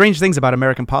strange things about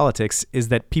American politics is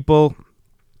that people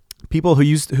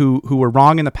who were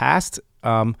wrong in the past,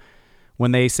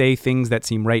 when they say things that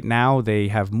seem right now, they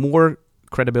have more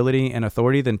credibility and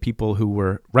authority than people who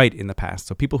were right in the past.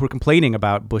 So people who are complaining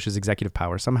about Bush's executive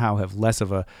power somehow have less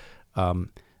of a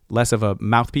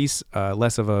mouthpiece,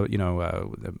 less of a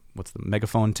what's the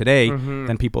megaphone today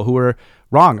than people who were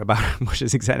wrong about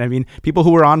Bush's executive. I mean, people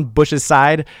who were on Bush's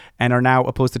side and are now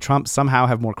opposed to Trump somehow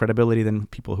have more credibility than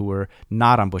people who were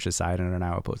not on Bush's side and are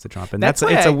now opposed to Trump. And it's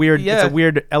a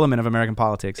weird element of American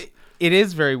politics. It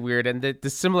is very weird, and the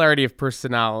similarity of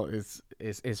personnel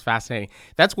is fascinating.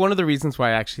 That's one of the reasons why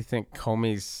I actually think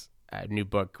Comey's new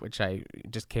book, which I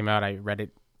just came out, I read it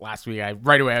last week.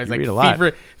 Right away I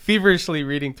was feverishly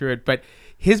reading through it. But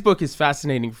his book is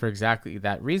fascinating for exactly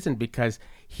that reason, because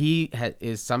he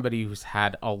is somebody who's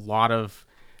had a lot of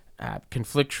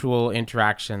conflictual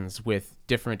interactions with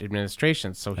different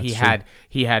administrations. So he had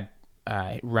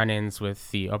run-ins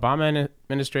with the Obama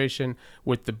administration,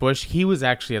 with the Bush. He was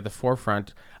actually at the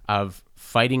forefront of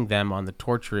fighting them on the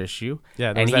torture issue.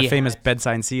 Yeah, there was that famous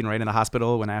bedside scene right in the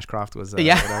hospital when Ashcroft was.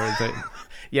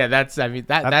 Yeah, that's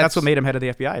what made him head of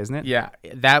the FBI, isn't it? Yeah,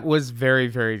 that was very,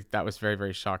 very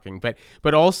shocking.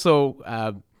 But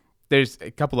also, there's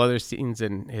a couple other scenes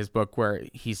in his book where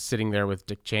he's sitting there with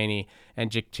Dick Cheney, and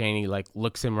Dick Cheney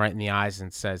looks him right in the eyes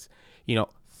and says,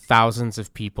 thousands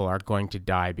of people are going to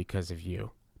die because of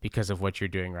you, because of what you're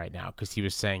doing right now. Because he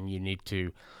was saying, you need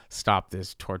to stop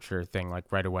this torture thing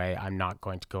right away. I'm not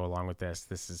going to go along with this.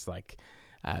 This is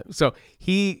so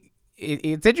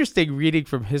it's interesting reading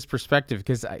from his perspective,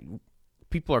 because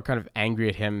people are kind of angry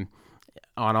at him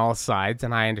on all sides,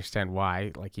 and I understand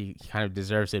why. He kind of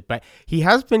deserves it, but he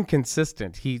has been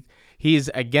consistent. He's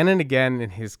again and again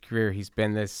in his career, he's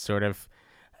been this sort of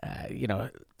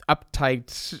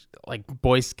uptight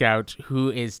Boy Scout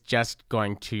who is just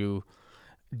going to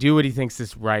do what he thinks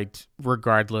is right,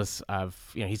 regardless of,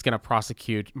 he's going to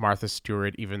prosecute Martha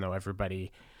Stewart, even though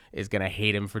everybody is going to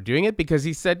hate him for doing it, because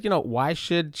he said, why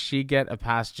should she get a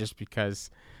pass just because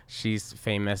she's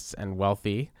famous and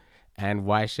wealthy? And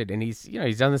why should, and he's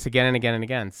done this again and again and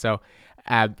again. So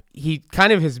he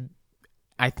kind of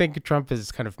I think Trump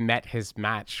has kind of met his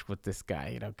match with this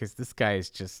guy, because this guy is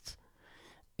just,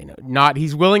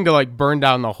 he's willing to burn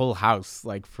down the whole house,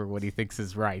 for what he thinks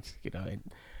is right,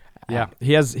 Yeah,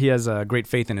 he has great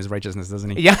faith in his righteousness, doesn't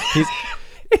he? Yeah,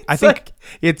 I think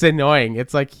it's annoying.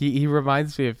 It's he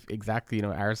reminds me of exactly,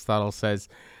 Aristotle says,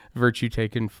 virtue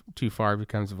taken too far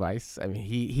becomes vice. I mean,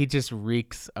 he just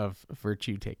reeks of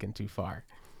virtue taken too far.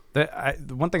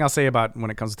 The one thing I'll say about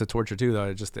when it comes to torture too,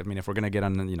 though, if we're gonna get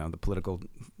on the political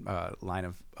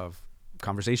line of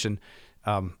conversation,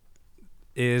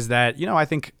 is that I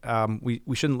think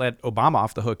we shouldn't let Obama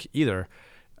off the hook either.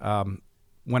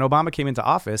 When Obama came into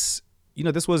office,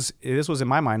 this was in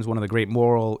my mind one of the great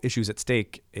moral issues at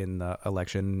stake in the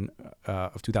election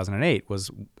of 2008.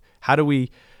 Was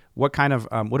what kind of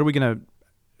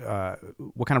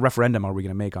referendum are we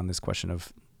gonna make on this question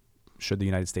of should the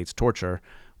United States torture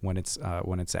when it's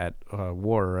at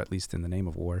war, or at least in the name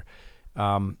of war?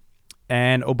 And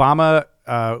Obama,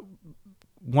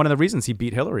 one of the reasons he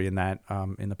beat Hillary in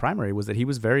the primary was that he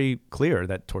was very clear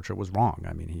that torture was wrong.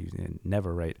 I mean, he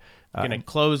never going to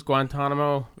close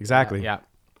Guantanamo. Exactly. Yeah.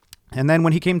 And then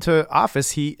when he came to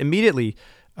office, he immediately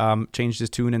changed his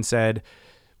tune and said,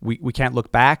 we can't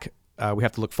look back. We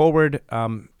have to look forward.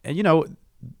 And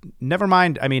never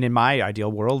mind. I mean, in my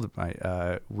ideal world,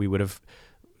 we would have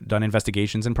done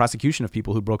investigations and prosecution of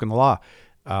people who'd broken the law.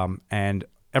 And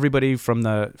everybody from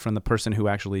the person who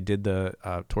actually did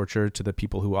the torture to the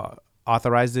people who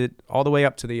authorized it, all the way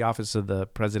up to the office of the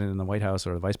president in the White House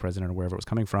or the vice president or wherever it was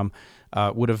coming from,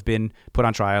 would have been put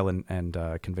on trial and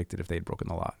convicted if they'd broken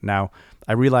the law. Now,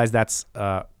 I realize that's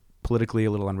politically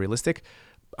a little unrealistic,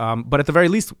 But at the very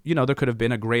least, there could have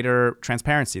been a greater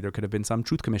transparency. There could have been some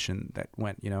truth commission that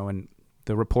went, and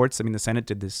the reports, the Senate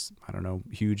did this, I don't know,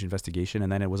 huge investigation,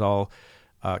 and then it was all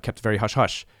kept very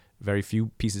hush-hush. Very few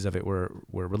pieces of it were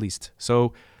released.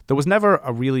 So there was never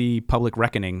a really public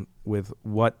reckoning with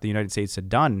what the United States had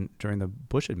done during the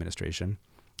Bush administration.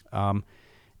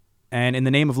 And in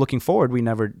the name of looking forward, we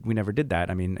never did that.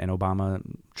 And Obama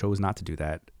chose not to do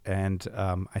that. And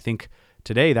I think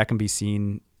today that can be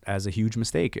seen as a huge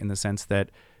mistake in the sense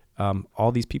that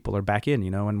all these people are back in,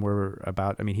 and we're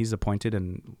about, he's appointed,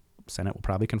 and Senate will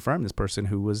probably confirm this person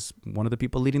who was one of the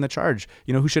people leading the charge,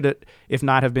 who should, if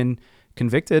not have been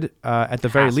convicted, at the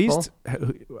very least.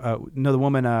 No, the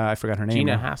woman, I forgot her name.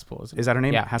 Gina Haspel. Is that her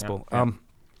name? Yeah. Haspel.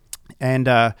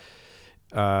 Yeah.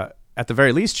 At the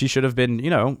very least, she should have been,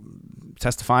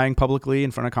 testifying publicly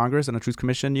in front of Congress and a truth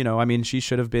commission. She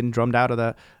should have been drummed out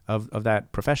of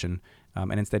that profession.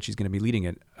 And instead she's going to be leading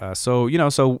it.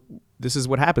 So this is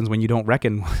what happens when you don't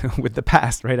reckon with the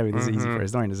past, right? This is easy for a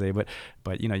historian to say,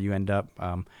 but you end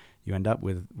up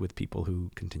with people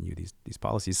who continue these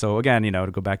policies. So again,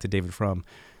 to go back to David Frum,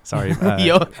 sorry,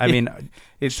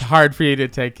 it's hard for you to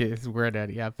take his word at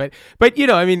it. Yeah. But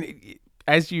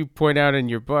as you point out in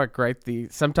your book, right,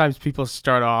 sometimes people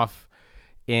start off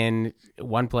in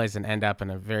one place and end up in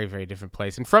a very, very different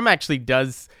place. And Frum actually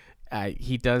does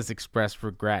express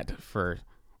regret for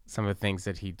some of the things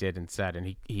that he did and said,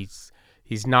 and he's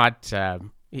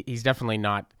definitely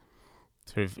not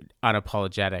sort of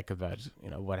unapologetic about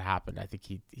what happened. I think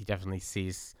he definitely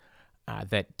sees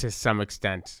that to some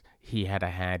extent he had a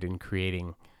hand in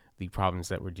creating the problems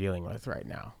that we're dealing with right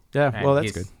now. Yeah, well,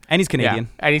 that's good. And he's Canadian. Yeah,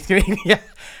 and he's Canadian. Yeah.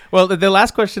 Well, the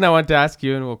last question I want to ask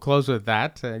you, and we'll close with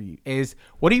that, is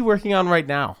what are you working on right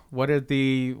now? What is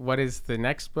the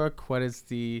next book? What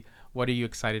are you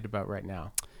excited about right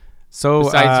now? So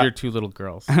besides your two little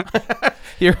girls,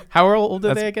 how old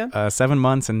are they again? 7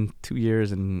 months and 2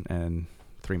 years and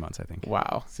 3 months, I think.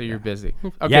 Wow, so you're busy.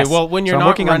 Okay, yes. Well, when you're not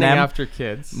working running on them, after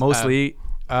kids, mostly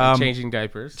changing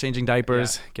diapers,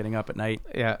 getting up at night.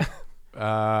 Yeah.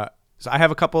 So I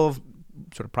have a couple of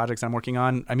sort of projects I'm working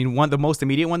on. The most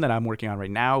immediate one that I'm working on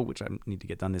right now, which I need to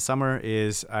get done this summer,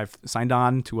 is I've signed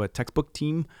on to a textbook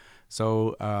team.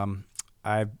 So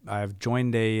I've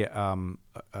joined a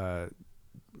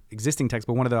existing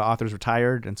textbook. One of the authors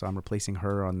retired, and so I'm replacing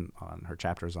her on her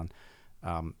chapters on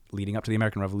leading up to the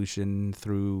American Revolution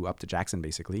through up to Jackson,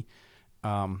 basically.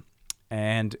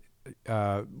 And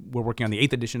we're working on the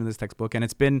 8th edition of this textbook, and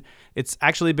it's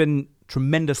actually been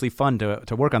tremendously fun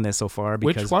to work on this so far.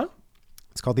 Because which one?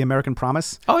 It's called The American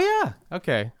Promise. Oh yeah,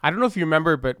 okay. I don't know if you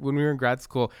remember, but when we were in grad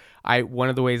school, one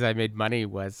of the ways I made money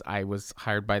was I was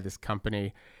hired by this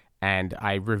company, and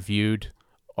I reviewed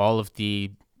all of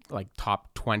the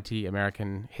top 20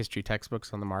 American history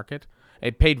textbooks on the market.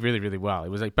 It paid really, really well. It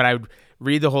was but I would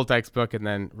read the whole textbook and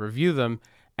then review them.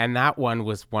 And that one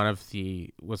was one of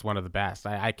the best.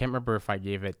 I can't remember if I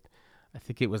gave it. I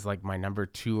think it was my number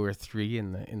 2 or 3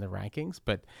 in the rankings.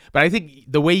 But I think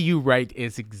the way you write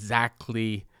is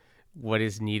exactly what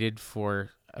is needed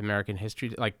for American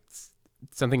history.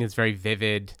 Something that's very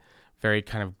vivid, very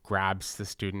kind of grabs the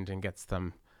student and gets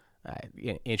them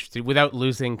interested without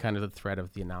losing kind of the thread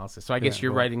of the analysis. So I guess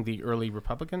you're writing the early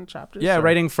Republican chapters? Yeah,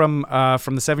 writing from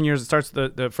the 7 years. It starts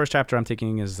the first chapter I'm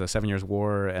taking is the 7 Years'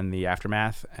 War and the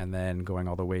aftermath, and then going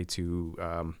all the way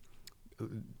to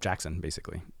Jackson,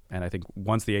 basically. And I think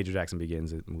once the age of Jackson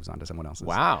begins, it moves on to someone else's.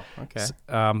 Wow. Okay.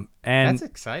 And that's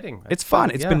exciting. It's fun.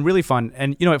 It's been really fun.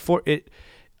 And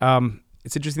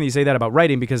it's interesting that you say that about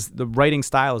writing, because the writing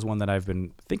style is one that I've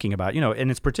been thinking about, and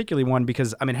it's particularly one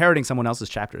because I'm inheriting someone else's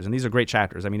chapters, and these are great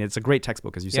chapters. It's a great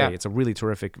textbook, as you say. It's a really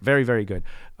terrific, very, very good.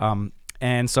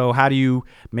 And so how do you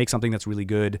make something that's really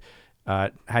good?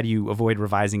 How do you avoid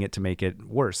revising it to make it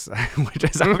worse, which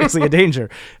is obviously a danger.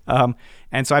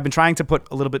 And so I've been trying to put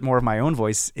a little bit more of my own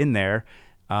voice in there.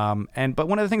 But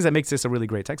one of the things that makes this a really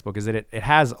great textbook is that it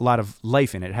has a lot of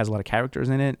life in it. It has a lot of characters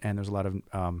in it, and there's a lot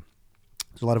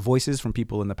of voices from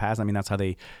people in the past.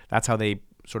 That's how they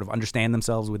sort of understand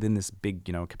themselves within this big,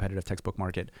 competitive textbook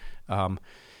market.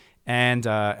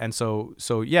 And so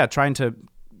trying to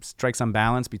strike some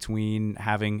balance between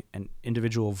having an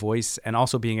individual voice and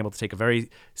also being able to take a very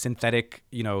synthetic,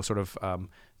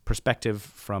 perspective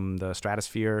from the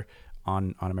stratosphere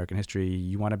on American history.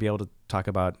 You want to be able to talk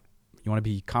about. You want to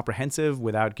be comprehensive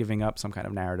without giving up some kind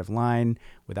of narrative line,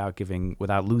 without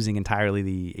losing entirely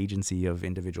the agency of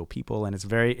individual people. And it's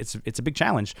a big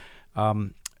challenge.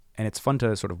 And it's fun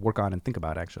to sort of work on and think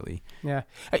about, actually. Yeah.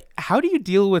 How do you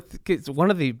deal with, 'cause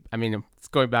it's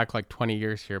going back 20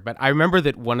 years here, but I remember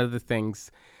that one of the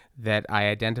things that I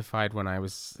identified when I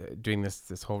was doing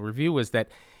this whole review was that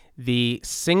the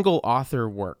single author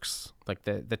works, like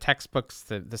the textbooks,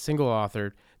 the single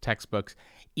author textbooks,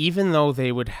 even though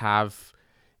they would have,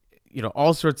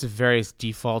 all sorts of various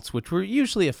defaults, which were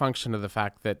usually a function of the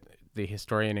fact that the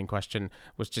historian in question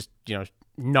was just,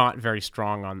 not very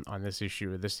strong on this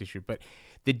issue or this issue. But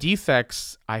the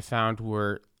defects I found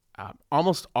were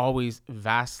almost always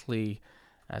vastly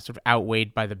sort of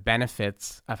outweighed by the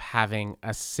benefits of having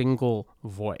a single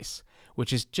voice,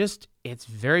 which is it's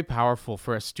very powerful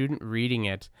for a student reading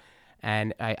it.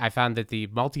 And I found that the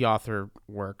multi-author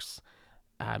works,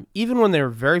 even when they're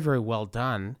very, very well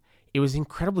done, it was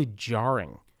incredibly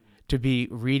jarring to be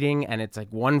reading, and it's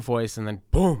like one voice and then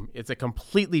boom, it's a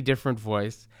completely different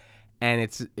voice. And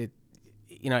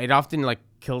it often like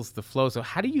kills the flow. So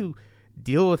how do you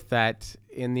deal with that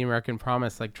in The American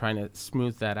Promise, like trying to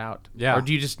smooth that out? Yeah. Or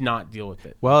do you just not deal with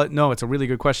it? Well, no, it's a really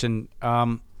good question.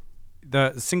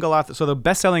 The single author, so the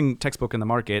best-selling textbook in the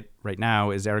market right now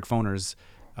is Eric Foner's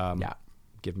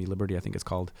Give Me Liberty, I think it's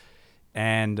called.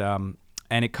 And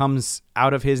it comes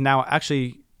out of his now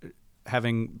actually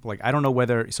having, like, I don't know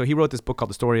whether, so he wrote this book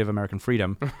called The Story of American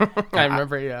Freedom. I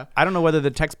remember, yeah. I don't know whether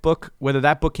whether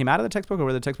that book came out of the textbook or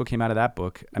whether the textbook came out of that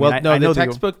book. The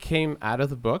textbook came out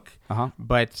of the book, Uh-huh.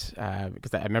 but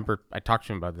because I remember I talked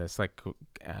to him about this, like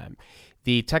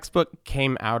the textbook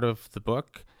came out of the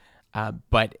book,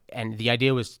 and the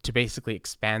idea was to basically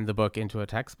expand the book into a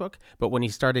textbook. But when he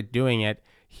started doing it,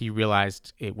 he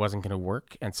realized it wasn't going to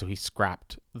work, and so he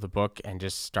scrapped the book and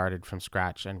just started from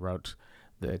scratch and wrote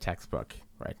the textbook.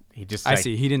 Right? He just I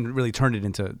see. He didn't really turn it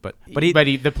into,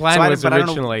 the plan was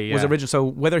originally was original. So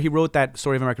whether he wrote that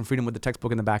Story of American Freedom with the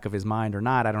textbook in the back of his mind or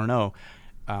not, I don't know.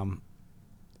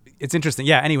 It's interesting.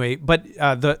 Yeah. Anyway, but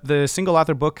the single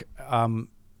author book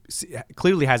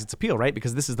clearly has its appeal, right?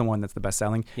 Because this is the one that's the best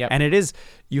selling. Yep. And it is,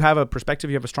 you have a perspective,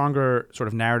 you have a stronger sort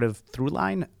of narrative through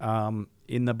line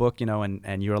in the book,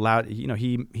 and you're allowed,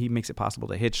 he makes it possible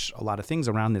to hitch a lot of things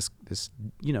around this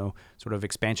sort of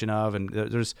expansion of, and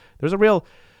there's a real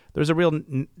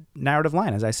narrative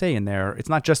line, as I say in there. It's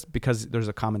not just because there's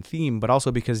a common theme, but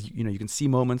also because, you can see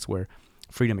moments where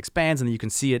freedom expands, and then you can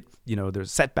see it,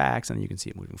 there's setbacks, and you can see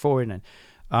it moving forward.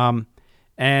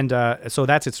 So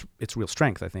that's its real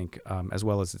strength, I think, as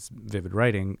well as its vivid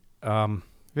writing.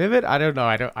 Vivid? I don't know.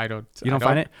 I don't. You don't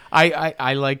find it?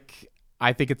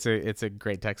 I think it's a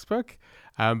great textbook,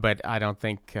 but I don't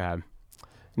think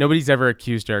nobody's ever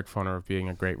accused Eric Foner of being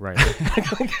a great writer.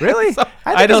 Really? So,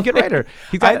 I think he's a good writer.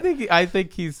 I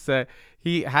think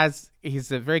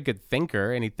he's a very good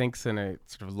thinker, and he thinks in a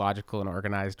sort of logical and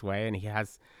organized way, and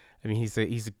he's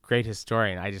a great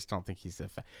historian. I just don't think he's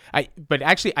but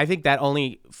actually I think that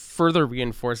only further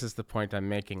reinforces the point I'm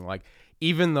making. Like,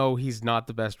 even though he's not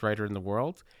the best writer in the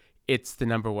world, it's the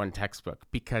number one textbook,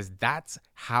 because that's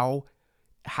how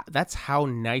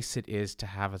nice it is to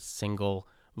have a single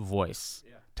voice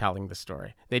telling the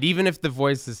story. That even if the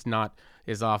voice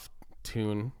is off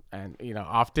tune, and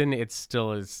often it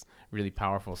still is really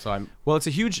powerful. So it's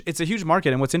a huge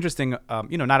market, and what's interesting,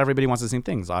 not everybody wants the same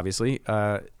things, obviously,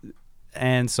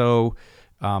 and so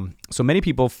many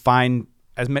people find,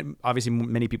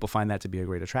 many people find that to be a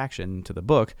great attraction to the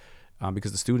book,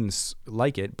 because the students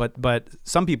like it, but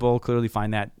some people clearly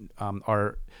find that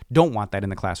don't want that in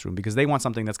the classroom, because they want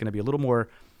something that's going to be a little more,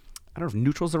 I don't know if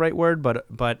neutral is the right word, but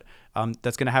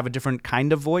that's going to have a different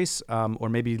kind of voice, or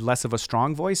maybe less of a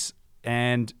strong voice,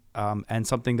 and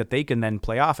something that they can then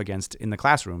play off against in the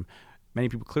classroom. Many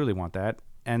people clearly want that,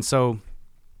 and so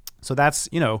that's,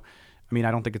 I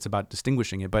don't think it's about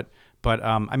distinguishing it, but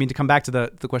to come back to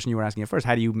the question you were asking at first,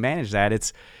 how do you manage that?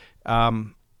 It's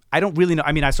I don't really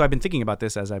know. So I've been thinking about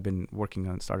this as I've been working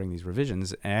on starting these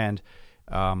revisions, and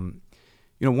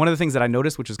one of the things that I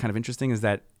noticed, which is kind of interesting, is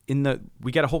that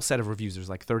we get a whole set of reviews. There's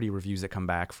like 30 reviews that come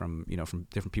back from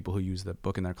different people who use the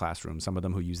book in their classroom. Some of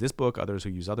them who use this book, others who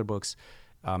use other books,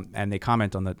 and they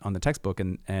comment on the textbook,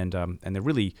 and they're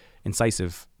really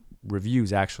incisive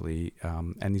reviews, actually.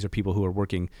 And these are people who are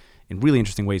working in really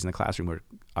interesting ways in the classroom, who are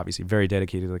obviously very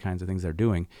dedicated to the kinds of things they're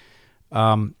doing.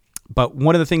 But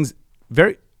one of the things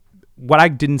what I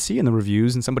didn't see in the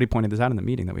reviews, and somebody pointed this out in the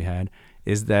meeting that we had,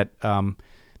 is that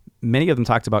many of them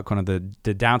talked about kind of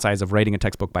the downsides of writing a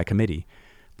textbook by committee.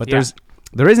 But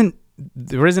there isn't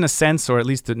a sense, or at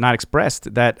least not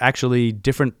expressed, that actually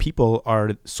different people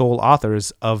are sole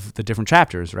authors of the different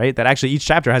chapters, right? That actually each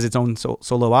chapter has its own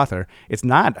solo author. It's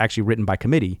not actually written by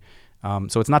committee.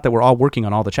 So it's not that we're all working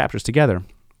on all the chapters together.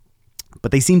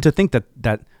 But they seem to think that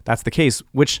that's the case,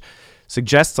 which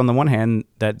suggests on the one hand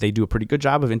that they do a pretty good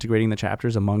job of integrating the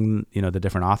chapters among the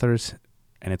different authors,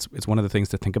 and it's one of the things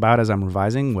to think about as I'm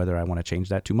revising, whether I want to change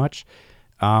that too much.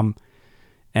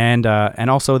 And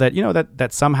also that,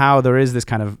 that somehow there is this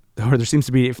kind of, or there seems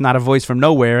to be, if not a voice from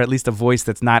nowhere, at least a voice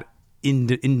that's not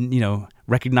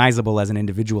recognizable as an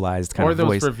individualized kind of voice. Or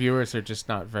those reviewers are just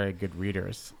not very good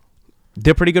readers.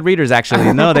 They're pretty good readers,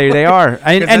 actually. No, they are.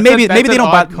 And maybe they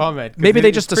don't. Comment, maybe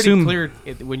they just assume. Clear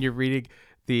when you're reading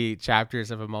the chapters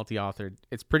of a multi-authored,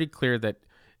 it's pretty clear that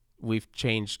we've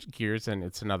changed gears and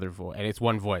it's another voice, and it's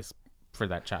one voice for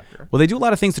that chapter. Well, they do a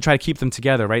lot of things to try to keep them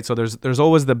together, right? So there's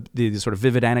always the sort of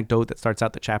vivid anecdote that starts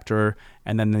out the chapter,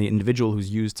 and then the individual who's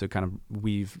used to kind of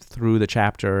weave through the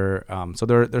chapter. So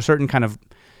there are certain kind of,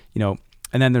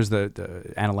 and then there's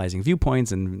the analyzing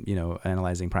viewpoints and,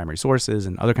 analyzing primary sources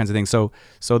and other kinds of things. So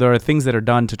there are things that are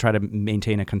done to try to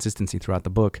maintain a consistency throughout the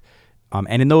book.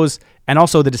 And in those, and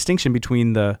also the distinction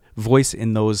between the voice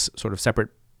in those sort of separate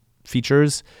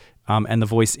features and the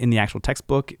voice in the actual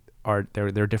textbook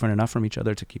they're different enough from each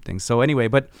other to keep things. So anyway,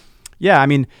 but yeah, I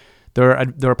mean, there are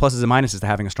pluses and minuses to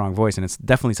having a strong voice, and it's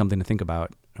definitely something to think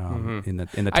about in the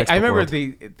textbook I remember world.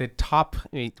 the top.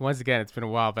 Once again, it's been a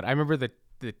while, but I remember the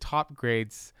top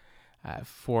grades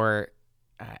for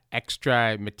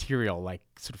extra material, like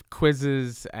sort of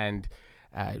quizzes and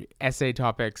essay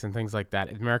topics and things like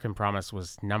that. American Promise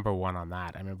was number one on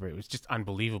that. I remember it was just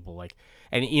unbelievable. Like,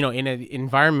 and in an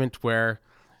environment where,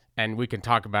 and we can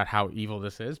talk about how evil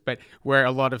this is, but where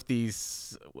a lot of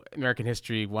these American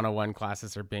History 101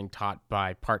 classes are being taught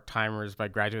by part-timers, by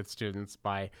graduate students,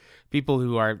 by people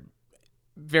who are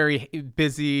very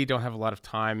busy, don't have a lot of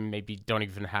time, maybe don't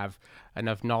even have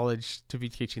enough knowledge to be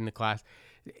teaching the class.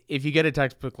 If you get a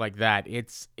textbook like that,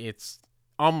 it's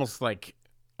almost like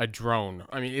a drone.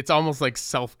 I mean, it's almost like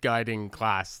self-guiding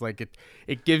class. Like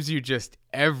it gives you just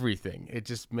everything. It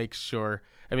just makes sure.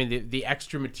 I mean, the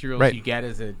extra materials right. you get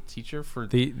as a teacher for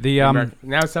the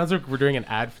now it sounds like we're doing an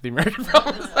ad for the American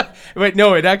Promise. Wait,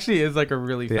 no, it actually is like a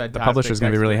really fantastic. The publisher's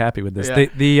going to be really happy with this.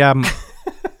 Yeah.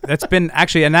 That's been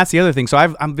actually, and that's the other thing. So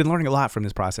I've been learning a lot from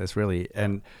this process, really,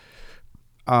 and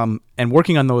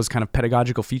working on those kind of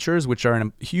pedagogical features, which are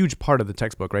a huge part of the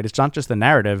textbook, right? It's not just the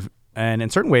narrative, and in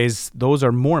certain ways, those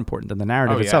are more important than the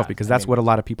narrative itself, because that's what a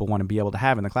lot of people want to be able to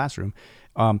have in the classroom.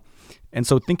 And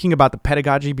so thinking about the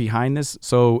pedagogy behind this,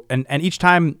 so and each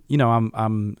time,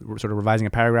 I'm sort of revising a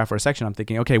paragraph or a section, I'm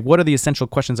thinking, okay, what are the essential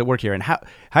questions at work here, and how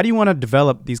do you want to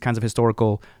develop these kinds of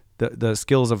historical the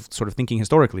skills of sort of thinking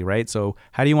historically, right? So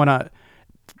how do you want to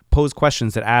pose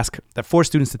questions that force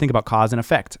students to think about cause and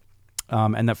effect,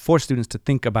 and that force students to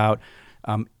think about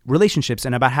relationships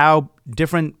and about how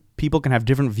different people can have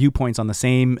different viewpoints on the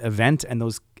same event, and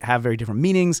those have very different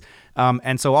meanings.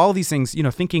 And so all of these things,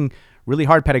 thinking really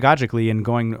hard pedagogically and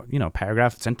going,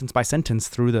 paragraph, sentence by sentence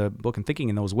through the book and thinking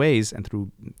in those ways and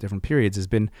through different periods has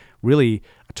been really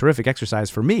a terrific exercise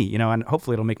for me, and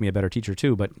hopefully it'll make me a better teacher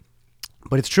too. But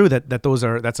it's true that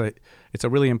it's a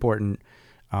really important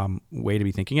way to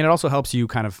be thinking, and it also helps you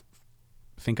kind of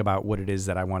think about what it is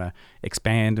that I want to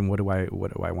expand and what do I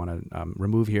want to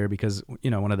remove here, because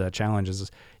one of the challenges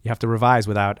is you have to revise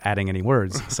without adding any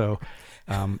words. So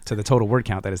to the total word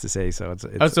count, that is to say. So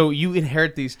it's so you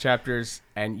inherit these chapters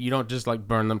and you don't just like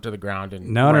burn them to the ground and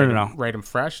no. write them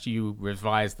fresh. You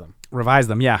revise them.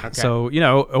 Yeah. Okay. So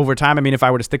over time, I mean, if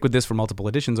I were to stick with this for multiple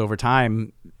editions over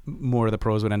time, more of the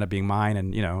prose would end up being mine,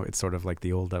 and it's sort of like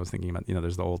the old. I was thinking about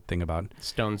there's the old thing about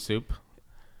stone soup.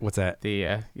 What's that?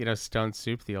 The stone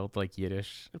soup, the old like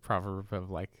Yiddish proverb of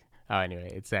like. Oh,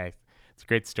 anyway, it's a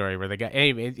great story where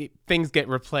things get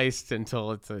replaced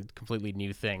until it's a completely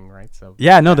new thing, right? So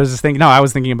there's this thing. No, I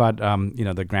was thinking about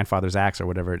the grandfather's axe or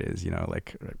whatever it is.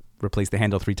 Like replace the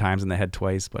handle 3 times and the head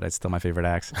twice, but it's still my favorite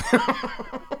axe.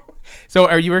 So,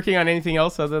 are you working on anything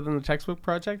else other than the textbook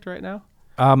project right now?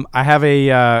 I have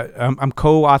I'm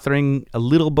co-authoring a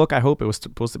little book. I hope it was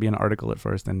supposed to be an article at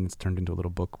first, and it's turned into a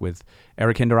little book with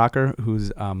Eric Hinderaker,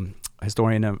 who's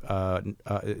historian,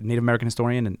 Native American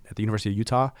historian at the University of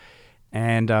Utah,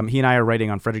 and he and I are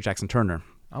writing on Frederick Jackson Turner.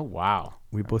 Oh wow!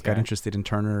 We both got interested in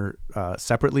Turner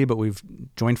separately, but we've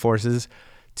joined forces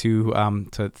to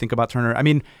think about Turner. I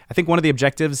mean, I think one of the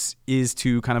objectives is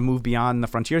to kind of move beyond the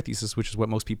frontier thesis, which is what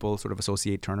most people sort of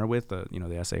associate Turner with, the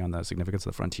essay on the significance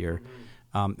of the frontier,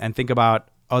 and think about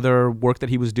other work that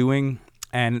he was doing,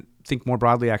 and think more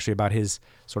broadly actually about his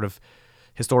sort of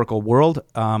historical world,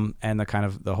 and the kind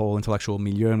of the whole intellectual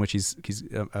milieu in which he's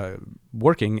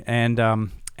working, and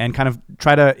kind of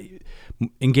try to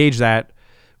engage that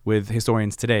with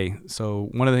historians today. So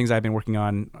one of the things I've been working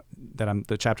on,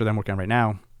 the chapter that I'm working on right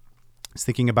now, is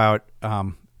thinking about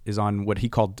is on what he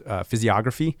called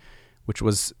physiography, which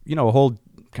was a whole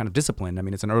kind of discipline. I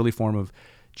mean, it's an early form of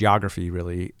geography,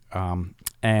 really,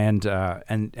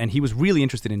 and he was really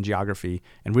interested in geography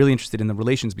and really interested in the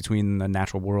relations between the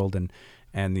natural world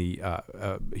and the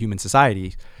human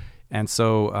society. And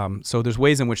so there's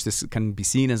ways in which this can be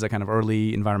seen as a kind of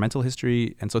early environmental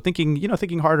history. And so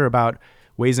thinking harder about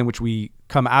ways in which we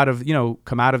come out of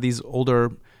these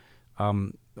older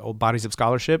old bodies of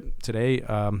scholarship today,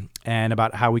 and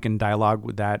about how we can dialogue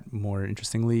with that more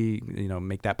interestingly,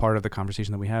 make that part of the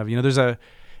conversation that we have.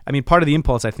 Part of the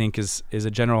impulse, I think, is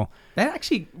a general. That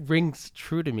actually rings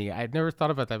true to me. I'd never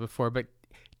thought about that before, but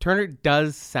Turner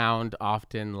does sound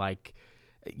often like,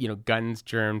 guns,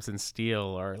 germs, and steel,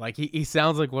 or like he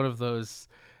sounds like one of those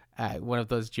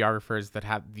geographers that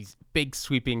have these big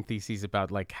sweeping theses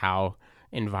about like how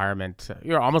environment.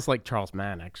 You're almost like Charles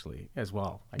Mann, actually, as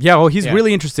well. He's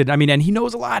really interested. And he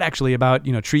knows a lot actually about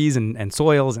trees and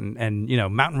soils and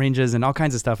mountain ranges and all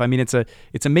kinds of stuff.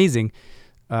 It's amazing.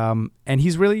 And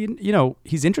he's really,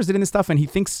 he's interested in this stuff and he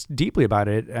thinks deeply about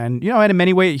it. And, and in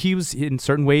many ways, in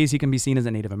certain ways, he can be seen as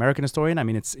a Native American historian.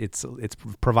 It's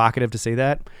provocative to say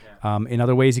that. Yeah. In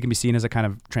other ways, he can be seen as a kind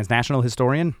of transnational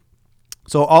historian.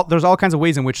 So there's all kinds of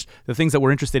ways in which the things that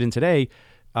we're interested in today,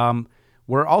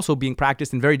 were also being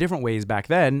practiced in very different ways back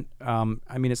then.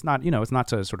 It's not, it's not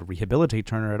to sort of rehabilitate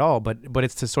Turner at all, but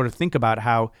it's to sort of think about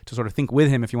how to sort of think with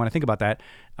him, if you want to think about that.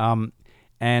 One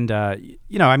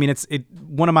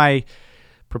of my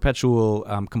perpetual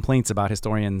complaints about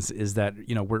historians is that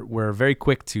we're very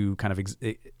quick to kind of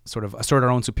sort of assert our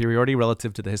own superiority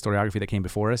relative to the historiography that came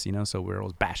before us. So we're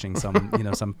always bashing some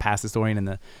some past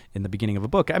historian in the beginning of a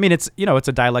book. It's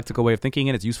a dialectical way of thinking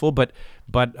and it's useful, but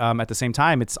at the same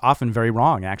time it's often very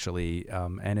wrong actually,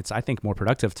 and it's I think more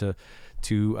productive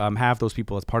to have those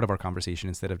people as part of our conversation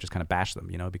instead of just kind of bash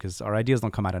them, because our ideas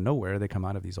don't come out of nowhere. They come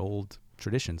out of these old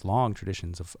traditions, long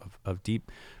traditions of deep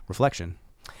reflection.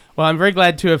 Well, I'm very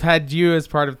glad to have had you as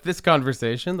part of this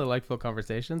conversation, the Lakeville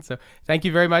conversation. So thank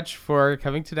you very much for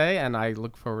coming today, and I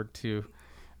look forward to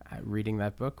reading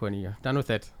that book when you're done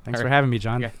with it. Thanks for having me,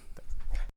 John. Okay.